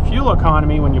your fuel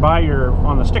economy when you buy your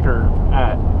on the sticker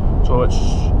at. So it's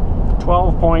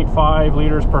 12.5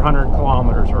 liters per 100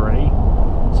 kilometers already,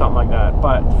 something like that.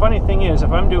 But the funny thing is,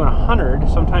 if I'm doing 100,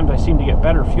 sometimes I seem to get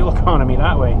better fuel economy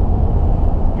that way.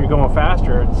 If you're going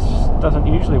faster, it doesn't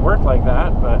usually work like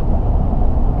that, but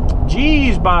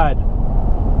geez, bud,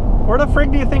 where the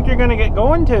frig do you think you're gonna get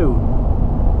going to?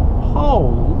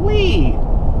 Holy.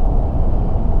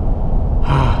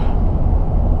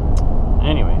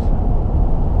 Anyways,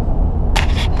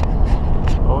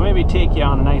 we'll maybe take you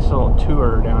on a nice little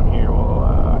tour down here.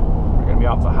 We're gonna be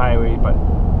off the highway, but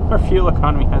our fuel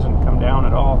economy hasn't come down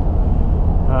at all.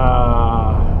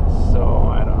 So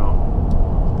I don't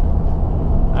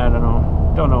know.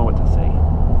 Don't know what to say.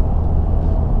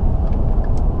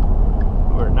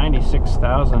 We're at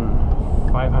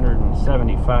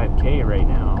 96,575K right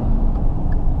now.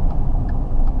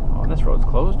 Oh, this road's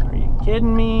closed? Are you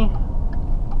kidding me?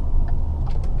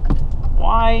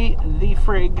 Why the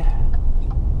frig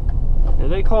did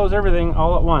they close everything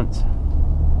all at once?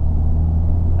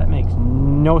 That makes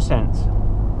no sense.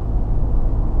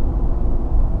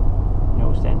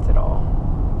 No sense at all.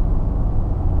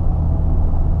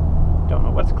 Don't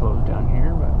know what's closed down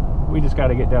here, but we just got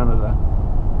to get down to the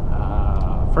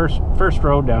first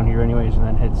road down here anyways, and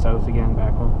then head south again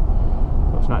back home.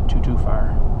 So it's not too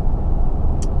far.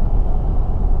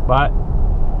 But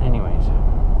anyways,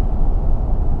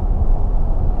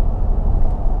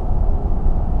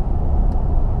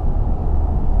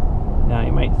 Now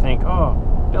you might think, oh,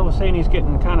 Bill was saying he's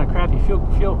getting kind of crappy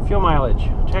fuel mileage.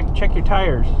 Check your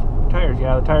tires.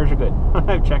 Yeah, the tires are good.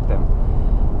 I've checked them.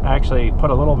 I actually put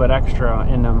a little bit extra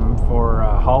in them for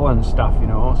Holland stuff, you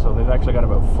know, so they've actually got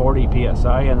about 40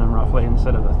 psi in them roughly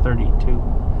instead of the 32.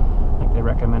 I think they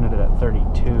recommended it at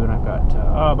 32, and I've got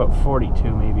about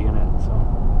 42 maybe in it. So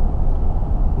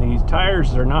these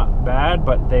tires are not bad,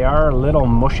 but they are a little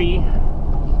mushy.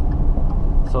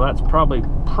 So that's probably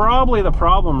the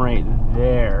problem right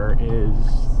there, is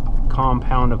the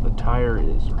compound of the tire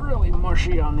is really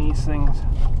mushy on these things.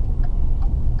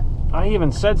 I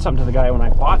even said something to the guy when I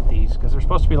bought these, because they're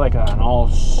supposed to be like an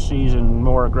all-season,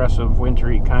 more aggressive,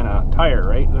 wintry kind of tire,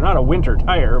 right? They're not a winter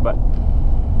tire, but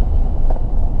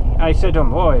I said to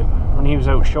him, boy, when he was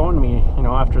out showing me, you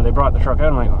know, after they brought the truck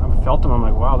out, I felt them, I'm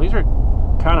like, wow, these are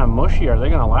kind of mushy. Are they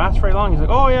going to last very long? He's like,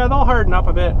 oh yeah, they'll harden up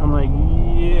a bit. I'm like,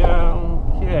 yeah,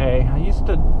 okay. I used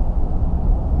to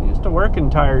work in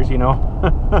tires, you know.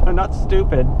 I'm not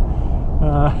stupid.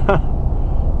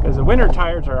 Because the winter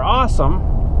tires are awesome.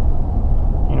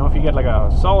 You know, if you get like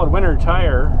a solid winter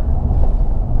tire,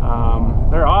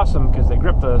 they're awesome because they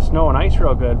grip the snow and ice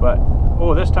real good. But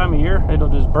oh, this time of year, it'll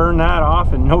just burn that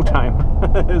off in no time.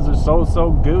 It's just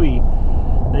so gooey.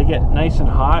 They get nice and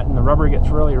hot, and the rubber gets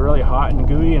really hot and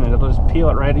gooey, and it'll just peel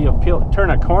it right. You'll turn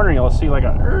a corner, and you'll see like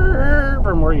a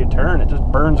from where you turn. It just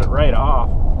burns it right off.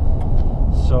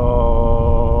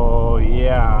 So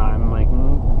yeah, I'm like,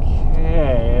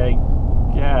 okay, I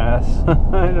guess.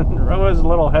 I was a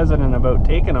little hesitant about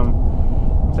taking them.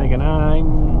 I'm thinking, I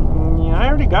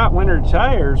already got winter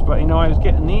tires, but you know, I was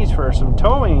getting these for some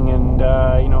towing and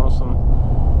you know,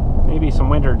 maybe some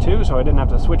winter too, so I didn't have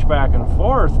to switch back and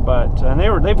forth. But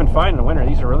they've been fine in the winter.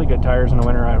 These are really good tires in the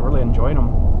winter. I really enjoyed them.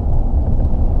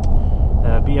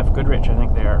 BF Goodrich, I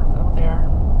think they are. Is that what they are?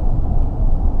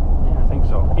 Yeah, I think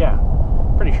so. Yeah,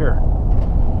 pretty sure.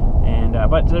 And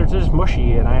but they're just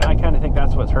mushy, and I kind of think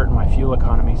that's what's hurting my fuel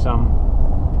economy some.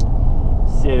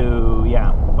 So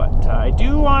yeah, but I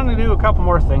do want to do a couple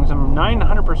more things. I'm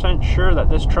 900% sure that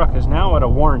this truck is now out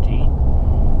of warranty,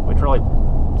 which really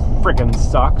freaking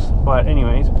sucks. But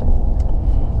anyways,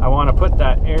 I want to put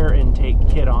that air intake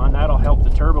kit on. That'll help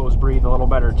the turbos breathe a little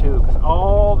better too, because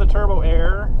all the turbo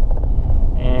air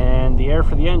and the air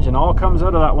for the engine all comes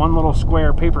out of that one little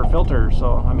square paper filter.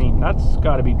 So I mean, that's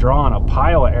got to be drawing a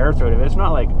pile of air through it. If it's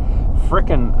not like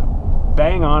frickin'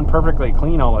 bang on perfectly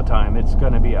clean all the time, it's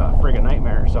going to be a friggin'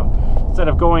 nightmare. So instead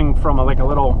of going from like a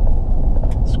little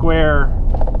square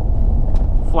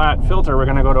flat filter, we're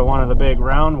going to go to one of the big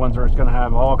round ones where it's going to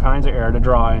have all kinds of air to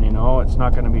draw in, you know. It's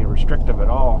not going to be restrictive at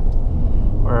all.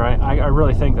 Where I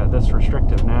really think that this is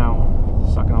restrictive now,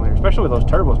 sucking all the air, especially with those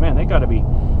turbos. Man, they got to be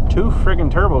 2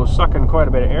 friggin' turbos sucking quite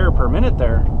a bit of air per minute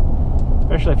there,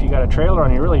 especially if you got a trailer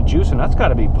on you really juicing. That's got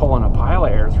to be pulling a pile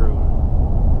of air through,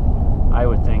 I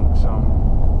would think. So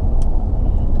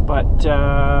but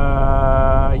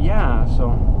yeah, so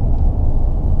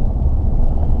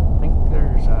I think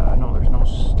there's no, there's no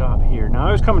stop here. Now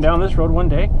I was coming down this road one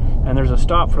day, and there's a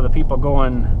stop for the people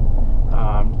going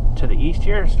to the east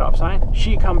here, stop sign.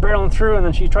 She come barreling through, and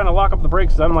then she's trying to lock up the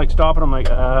brakes. I'm like stopping. I'm like,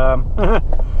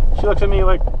 she looks at me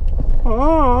like,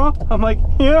 oh. I'm like,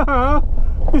 yeah,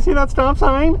 you see that stop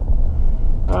sign?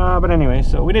 But anyway,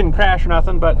 so we didn't crash or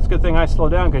nothing, but it's a good thing I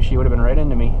slowed down because she would have been right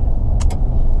into me.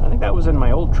 I think that was in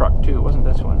my old truck too, it wasn't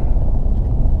this one.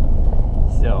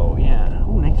 So yeah,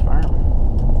 ooh, nice farm.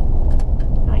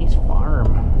 Nice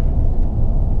farm.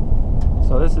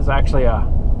 So this is actually a, I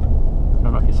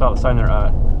don't know if you saw the sign there,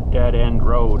 a dead end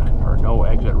road or no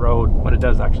exit road, but it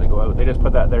does actually go out. They just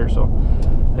put that there so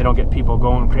they don't get people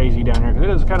going crazy down here, because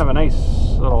it is kind of a nice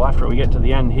little, after we get to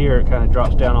the end here, it kind of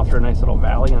drops down all through a nice little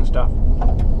valley and stuff.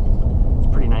 It's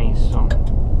pretty nice. So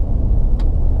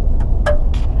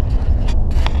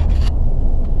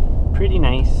pretty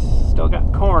nice. Still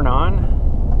got corn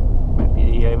on. Might be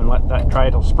even let that dry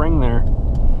till spring there.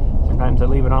 Sometimes I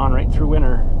leave it on right through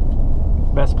winter.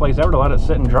 Best place ever to let it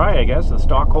sit and dry, I guess. The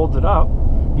stalk holds it up,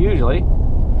 usually.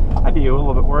 I'd be a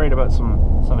little bit worried about some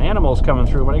animals coming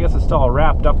through, but I guess it's still all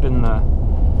wrapped up in the,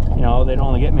 you know, they'd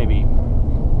only get maybe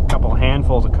a couple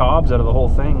handfuls of cobs out of the whole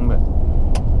thing.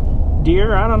 But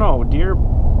deer, I don't know, deer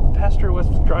pester with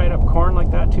dried up corn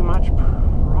like that too much?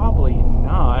 Probably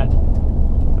not.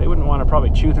 They wouldn't want to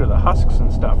probably chew through the husks and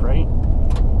stuff, right?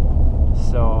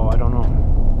 So I don't know.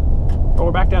 But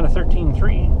we're back down to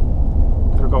 13.3.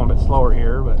 We're going a bit slower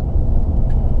here, but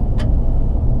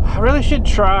I really should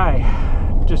try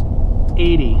just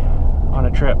 80 on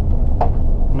a trip.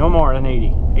 No more than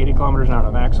 80. 80 kilometers an hour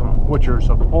the maximum, which you're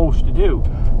supposed to do.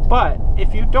 But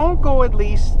if you don't go at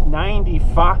least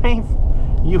 95,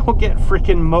 you will get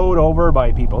freaking mowed over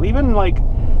by people. Even like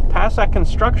past that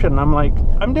construction, I'm like,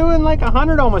 I'm doing like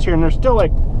 100 almost here, and they're still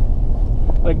like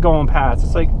going past.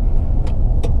 It's like,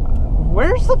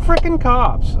 where's the freaking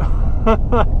cops?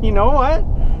 You know what?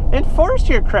 Enforce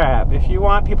your crap. If you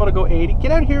want people to go 80,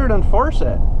 get out here and enforce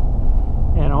it.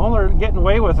 You know, they're getting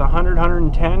away with 100,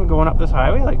 110 going up this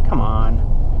highway. Like, come on.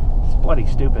 It's bloody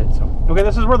stupid. So, okay,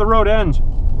 this is where the road ends.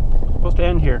 It's supposed to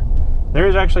end here. There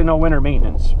is actually no winter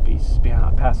maintenance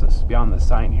beyond this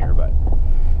sign here, but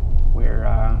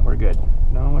we're good.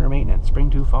 No winter maintenance. Spring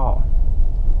to fall.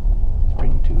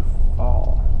 Spring to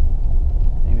fall.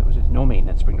 Maybe it was just no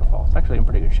maintenance spring to fall. It's actually in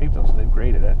pretty good shape though, so they've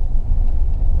graded it.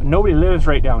 But nobody lives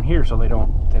right down here, so they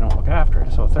don't look after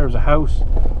it. So if there's a house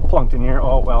plunked in here,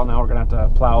 oh well, now we're gonna have to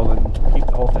plow and keep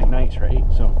the whole thing nice, right?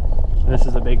 So this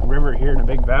is a big river here and a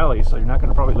big valley, so you're not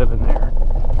gonna probably live in there.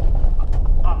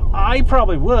 I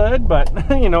probably would, but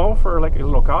you know, for like a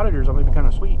little cottage or something, it'd be kind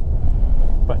of sweet.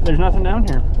 But there's nothing down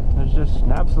here. There's just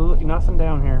absolutely nothing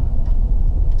down here.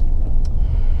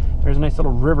 There's a nice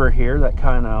little river here that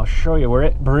kind of, I'll show you where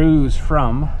it brews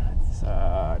from. It's,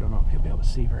 I don't know if you'll be able to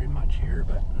see very much here,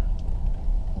 but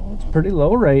well, it's pretty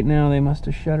low right now. They must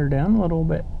have shut her down a little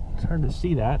bit. It's hard to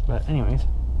see that, but anyways,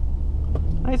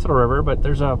 nice little river. But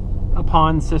there's a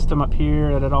pond system up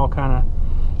here that it all kind of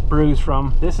brews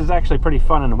from. This is actually pretty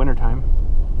fun in the wintertime.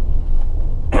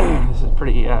 This is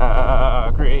pretty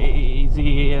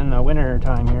crazy in the winter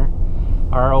time here.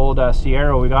 Our old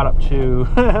Sierra, we got up to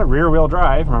rear wheel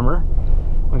drive, remember?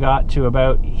 We got to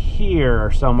about here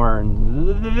or somewhere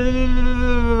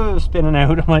and spinning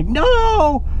out. I'm like,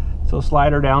 no! So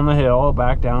slide her down the hill,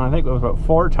 back down. I think it was about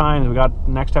 4 times.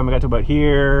 Next time we got to about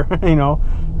here, you know,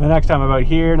 the next time about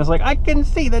here, and it's like, I can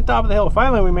see the top of the hill.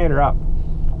 Finally, we made her up.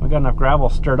 We got enough gravel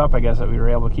stirred up, I guess, that we were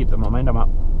able to keep the momentum up.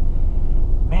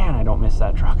 Man, I don't miss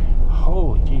that truck.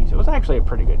 Holy jeez, it was actually a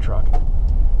pretty good truck.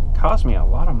 Cost me a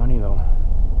lot of money though.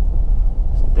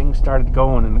 Things started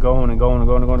going and going and going and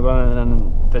going and going and going, and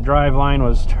then the drive line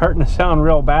was starting to sound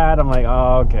real bad. I'm like,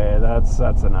 oh, okay, that's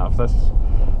enough.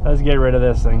 Let's get rid of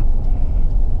this thing.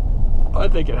 I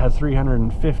think it had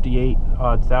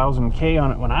 358,000 K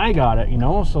on it when I got it, you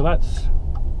know, so that's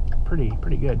pretty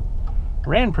good.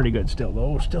 Ran pretty good still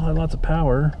though. Still had lots of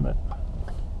power, but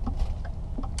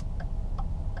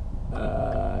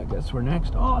I guess we're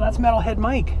next. Oh, that's Metalhead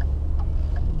Mike.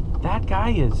 That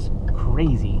guy is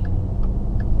crazy.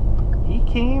 He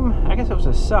came, I guess it was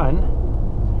his son.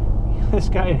 This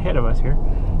guy ahead of us here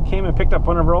came and picked up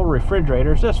one of our old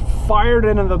refrigerators, just fired it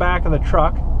into the back of the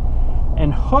truck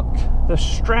and hooked the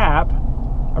strap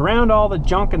around all the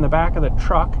junk in the back of the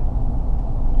truck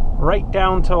right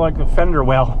down to like the fender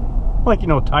well. Like, you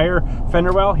know, tire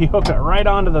fender well. He hooked it right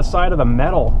onto the side of the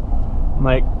metal. I'm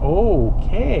like,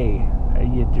 okay, are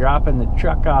you dropping the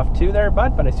truck off too there,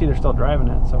 bud? But I see they're still driving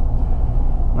it, so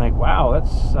I'm like, wow,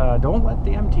 that's don't let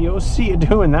the MTO see you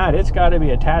doing that. It's got to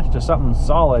be attached to something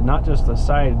solid, not just the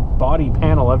side body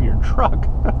panel of your truck.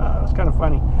 It was kind of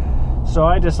funny. So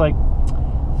I just like,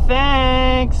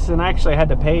 thanks, and actually I had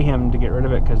to pay him to get rid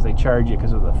of it because they charge you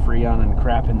because of the Freon and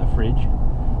crap in the fridge.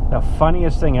 The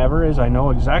funniest thing ever is I know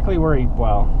exactly where he,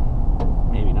 well,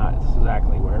 maybe not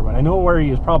exactly where, but I know where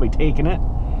he was probably taking it,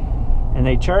 and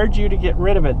they charge you to get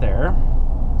rid of it there,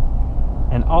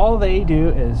 and all they do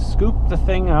is scoop the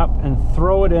thing up and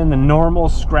throw it in the normal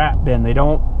scrap bin. They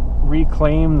don't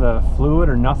reclaim the fluid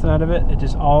or nothing out of it. It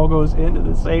just all goes into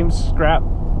the same scrap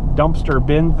dumpster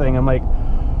bin thing. I'm like,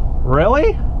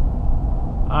 really?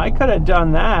 I could have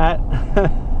done that.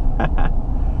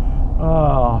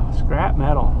 Oh, scrap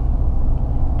metal.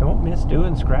 Don't miss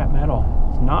doing scrap metal.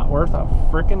 It's not worth a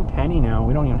frickin' penny now.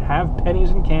 We don't even have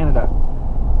pennies in Canada.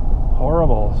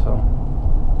 Horrible, so.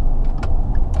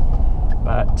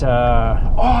 But,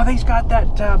 oh, they've got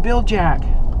that Bill Jack.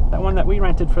 That one that we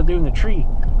rented for doing the tree.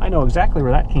 I know exactly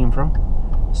where that came from.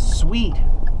 Sweet.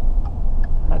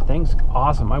 That thing's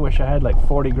awesome. I wish I had like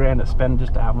 40 grand to spend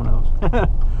just to have one of those.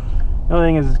 The only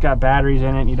thing is it's got batteries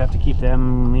in it, and you'd have to keep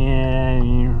them.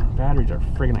 Yeah, batteries are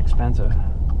friggin' expensive.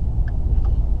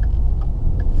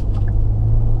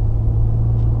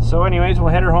 So anyways, we'll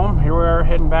head her home. Here we are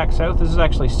heading back south. This is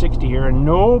actually 60 here, and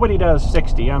nobody does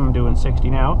 60. I'm doing 60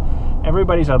 now.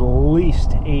 Everybody's at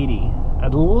least 80.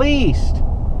 At least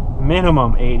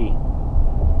minimum 80.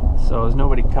 So there's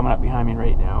nobody coming up behind me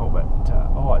right now, but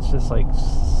oh, it's just like,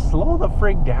 slow the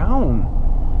frig down.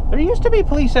 There used to be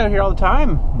police out here all the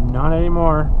time. Not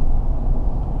anymore.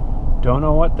 Don't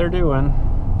know what they're doing.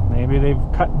 Maybe they've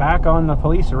cut back on the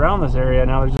police around this area.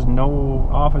 Now there's just no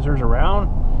officers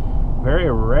around.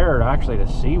 Very rare actually to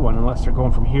see one unless they're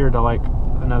going from here to like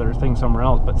another thing somewhere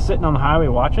else. But sitting on the highway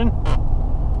watching,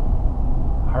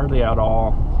 hardly at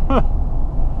all.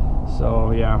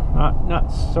 So yeah, not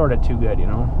sort of too good, you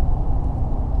know.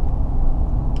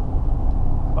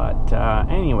 But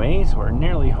anyways, we're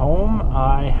nearly home.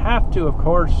 I have to, of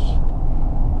course,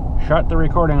 shut the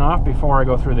recording off before I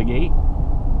go through the gate.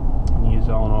 You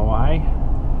all know why.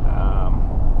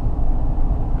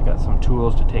 I got some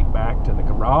tools to take back to the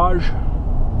garage,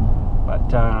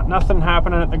 but nothing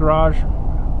happening at the garage.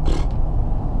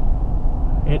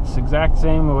 It's exact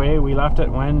same way we left it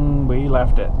when we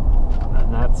left it,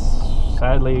 and that's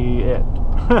sadly it.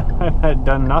 I've had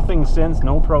done nothing since.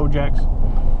 No projects,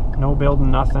 no building,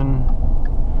 nothing.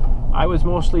 I was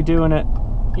mostly doing it,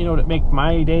 you know, to make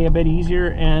my day a bit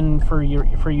easier and for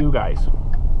you guys,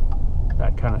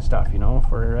 that kind of stuff, you know,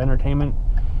 for entertainment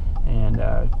and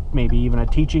maybe even a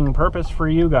teaching purpose for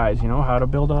you guys, you know, how to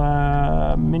build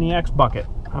a mini X bucket.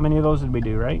 How many of those did we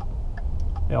do, right?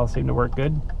 They all seem to work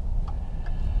good.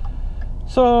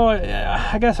 So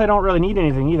I guess I don't really need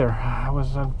anything either.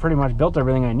 I've pretty much built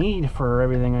everything I need for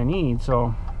everything I need,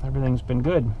 so everything's been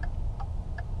good.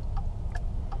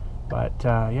 But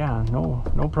yeah,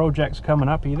 no projects coming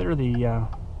up either. I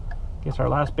guess our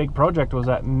last big project was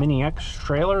that Mini X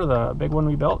trailer, the big one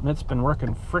we built, and it's been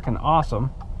working freaking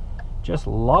awesome. Just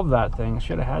love that thing.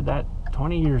 Should have had that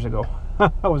 20 years ago.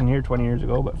 I wasn't here 20 years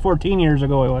ago, but 14 years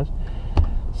ago I was.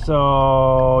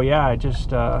 So yeah, it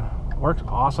just works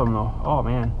awesome though. Oh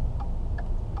man,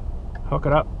 hook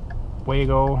it up, way you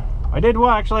go. I did, well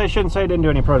actually I shouldn't say I didn't do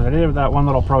any projects. I did that one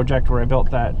little project where I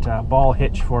built that ball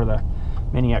hitch for the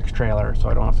Mini X trailer, so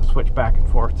I don't have to switch back and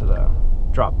forth to the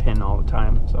drop pin all the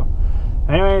time. So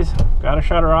anyways, gotta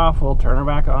shut her off. We'll turn her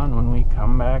back on when we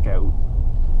come back out.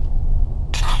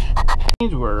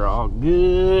 We're all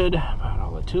good. Got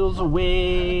all the tools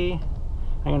away.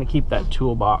 I'm gonna keep that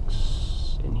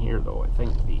toolbox in here though. I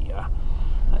think the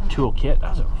that tool kit, that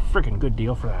was a freaking good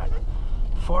deal for that.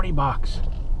 40 bucks.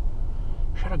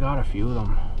 Should have got a few of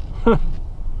them.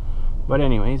 But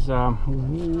anyways, ooh,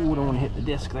 don't want to hit the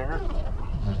disc there.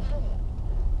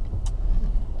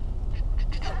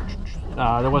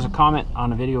 There was a comment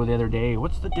on a video the other day.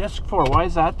 What's the disc for? Why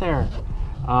is that there?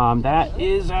 That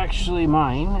is actually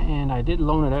mine, and I did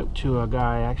loan it out to a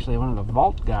guy, actually one of the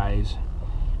vault guys,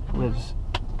 lives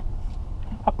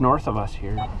up north of us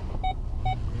here.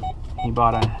 He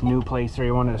bought a new place there.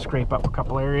 He wanted to scrape up a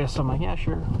couple areas, so I'm like, yeah,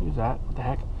 sure, I'll use that. What the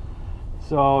heck?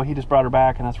 So he just brought her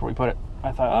back, and that's where we put it.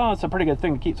 I thought, oh, it's a pretty good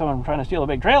thing to keep someone from trying to steal a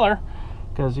big trailer,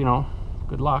 because, you know,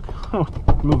 good luck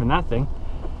moving that thing.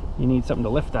 You need something to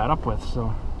lift that up with,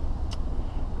 so.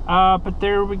 But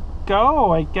there we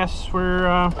go. I guess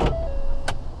we're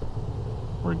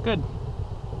good.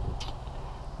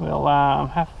 We'll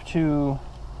have to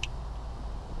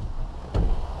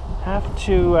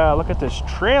look at this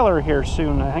trailer here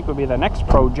soon. I think will be the next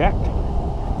project.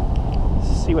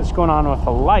 See what's going on with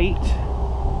the light.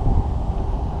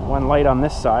 One light on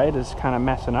this side is kind of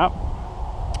messing up.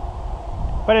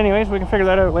 But anyways, we can figure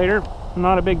that out later.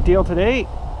 Not a big deal today.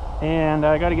 And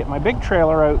I got to get my big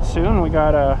trailer out soon. We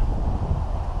got a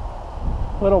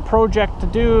little project to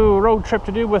do, road trip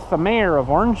to do with the mayor of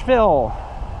Orangeville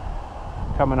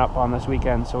coming up on this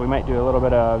weekend. So we might do a little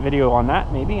bit of video on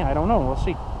that, maybe. I don't know. We'll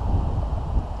see.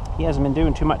 He hasn't been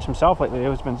doing too much himself lately.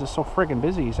 It's been just so friggin'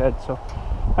 busy, he said. So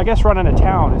I guess running a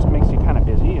town just makes you kind of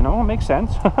busy, you know. It makes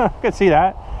sense. I could see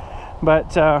that.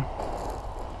 But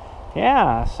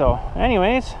yeah, so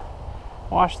anyways,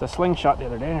 washed the slingshot the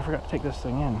other day and I forgot to take this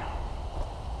thing in.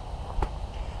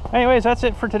 Anyways, that's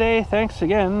it for today. Thanks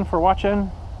again for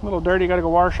watching. A little dirty, gotta go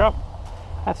wash up,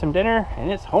 had some dinner,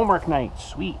 and it's homework night.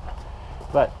 Sweet.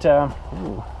 But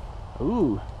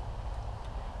ooh,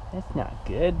 that's not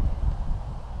good.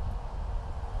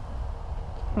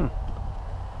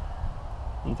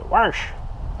 Needs a wash.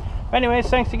 But anyways,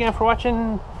 thanks again for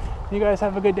watching. You guys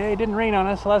have a good day. It didn't rain on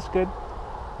us, so that's good.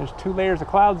 There's 2 layers of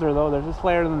clouds there though. There's this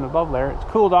layer and then the above layer. It's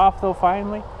cooled off though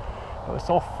finally. It was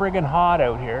so friggin' hot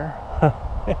out here.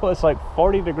 It was like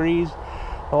 40 degrees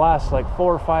the last like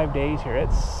 4 or 5 days here.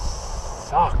 It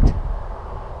sucked.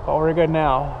 But we're good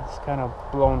now. It's kind of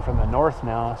blowing from the north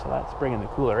now, so that's bringing the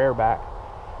cooler air back.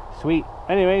 Sweet.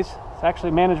 Anyways, it's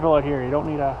actually manageable out here. You don't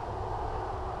need a,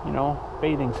 you know,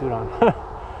 bathing suit on.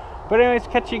 But anyways,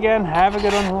 catch you again. Have a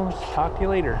good one. We'll talk to you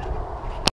later.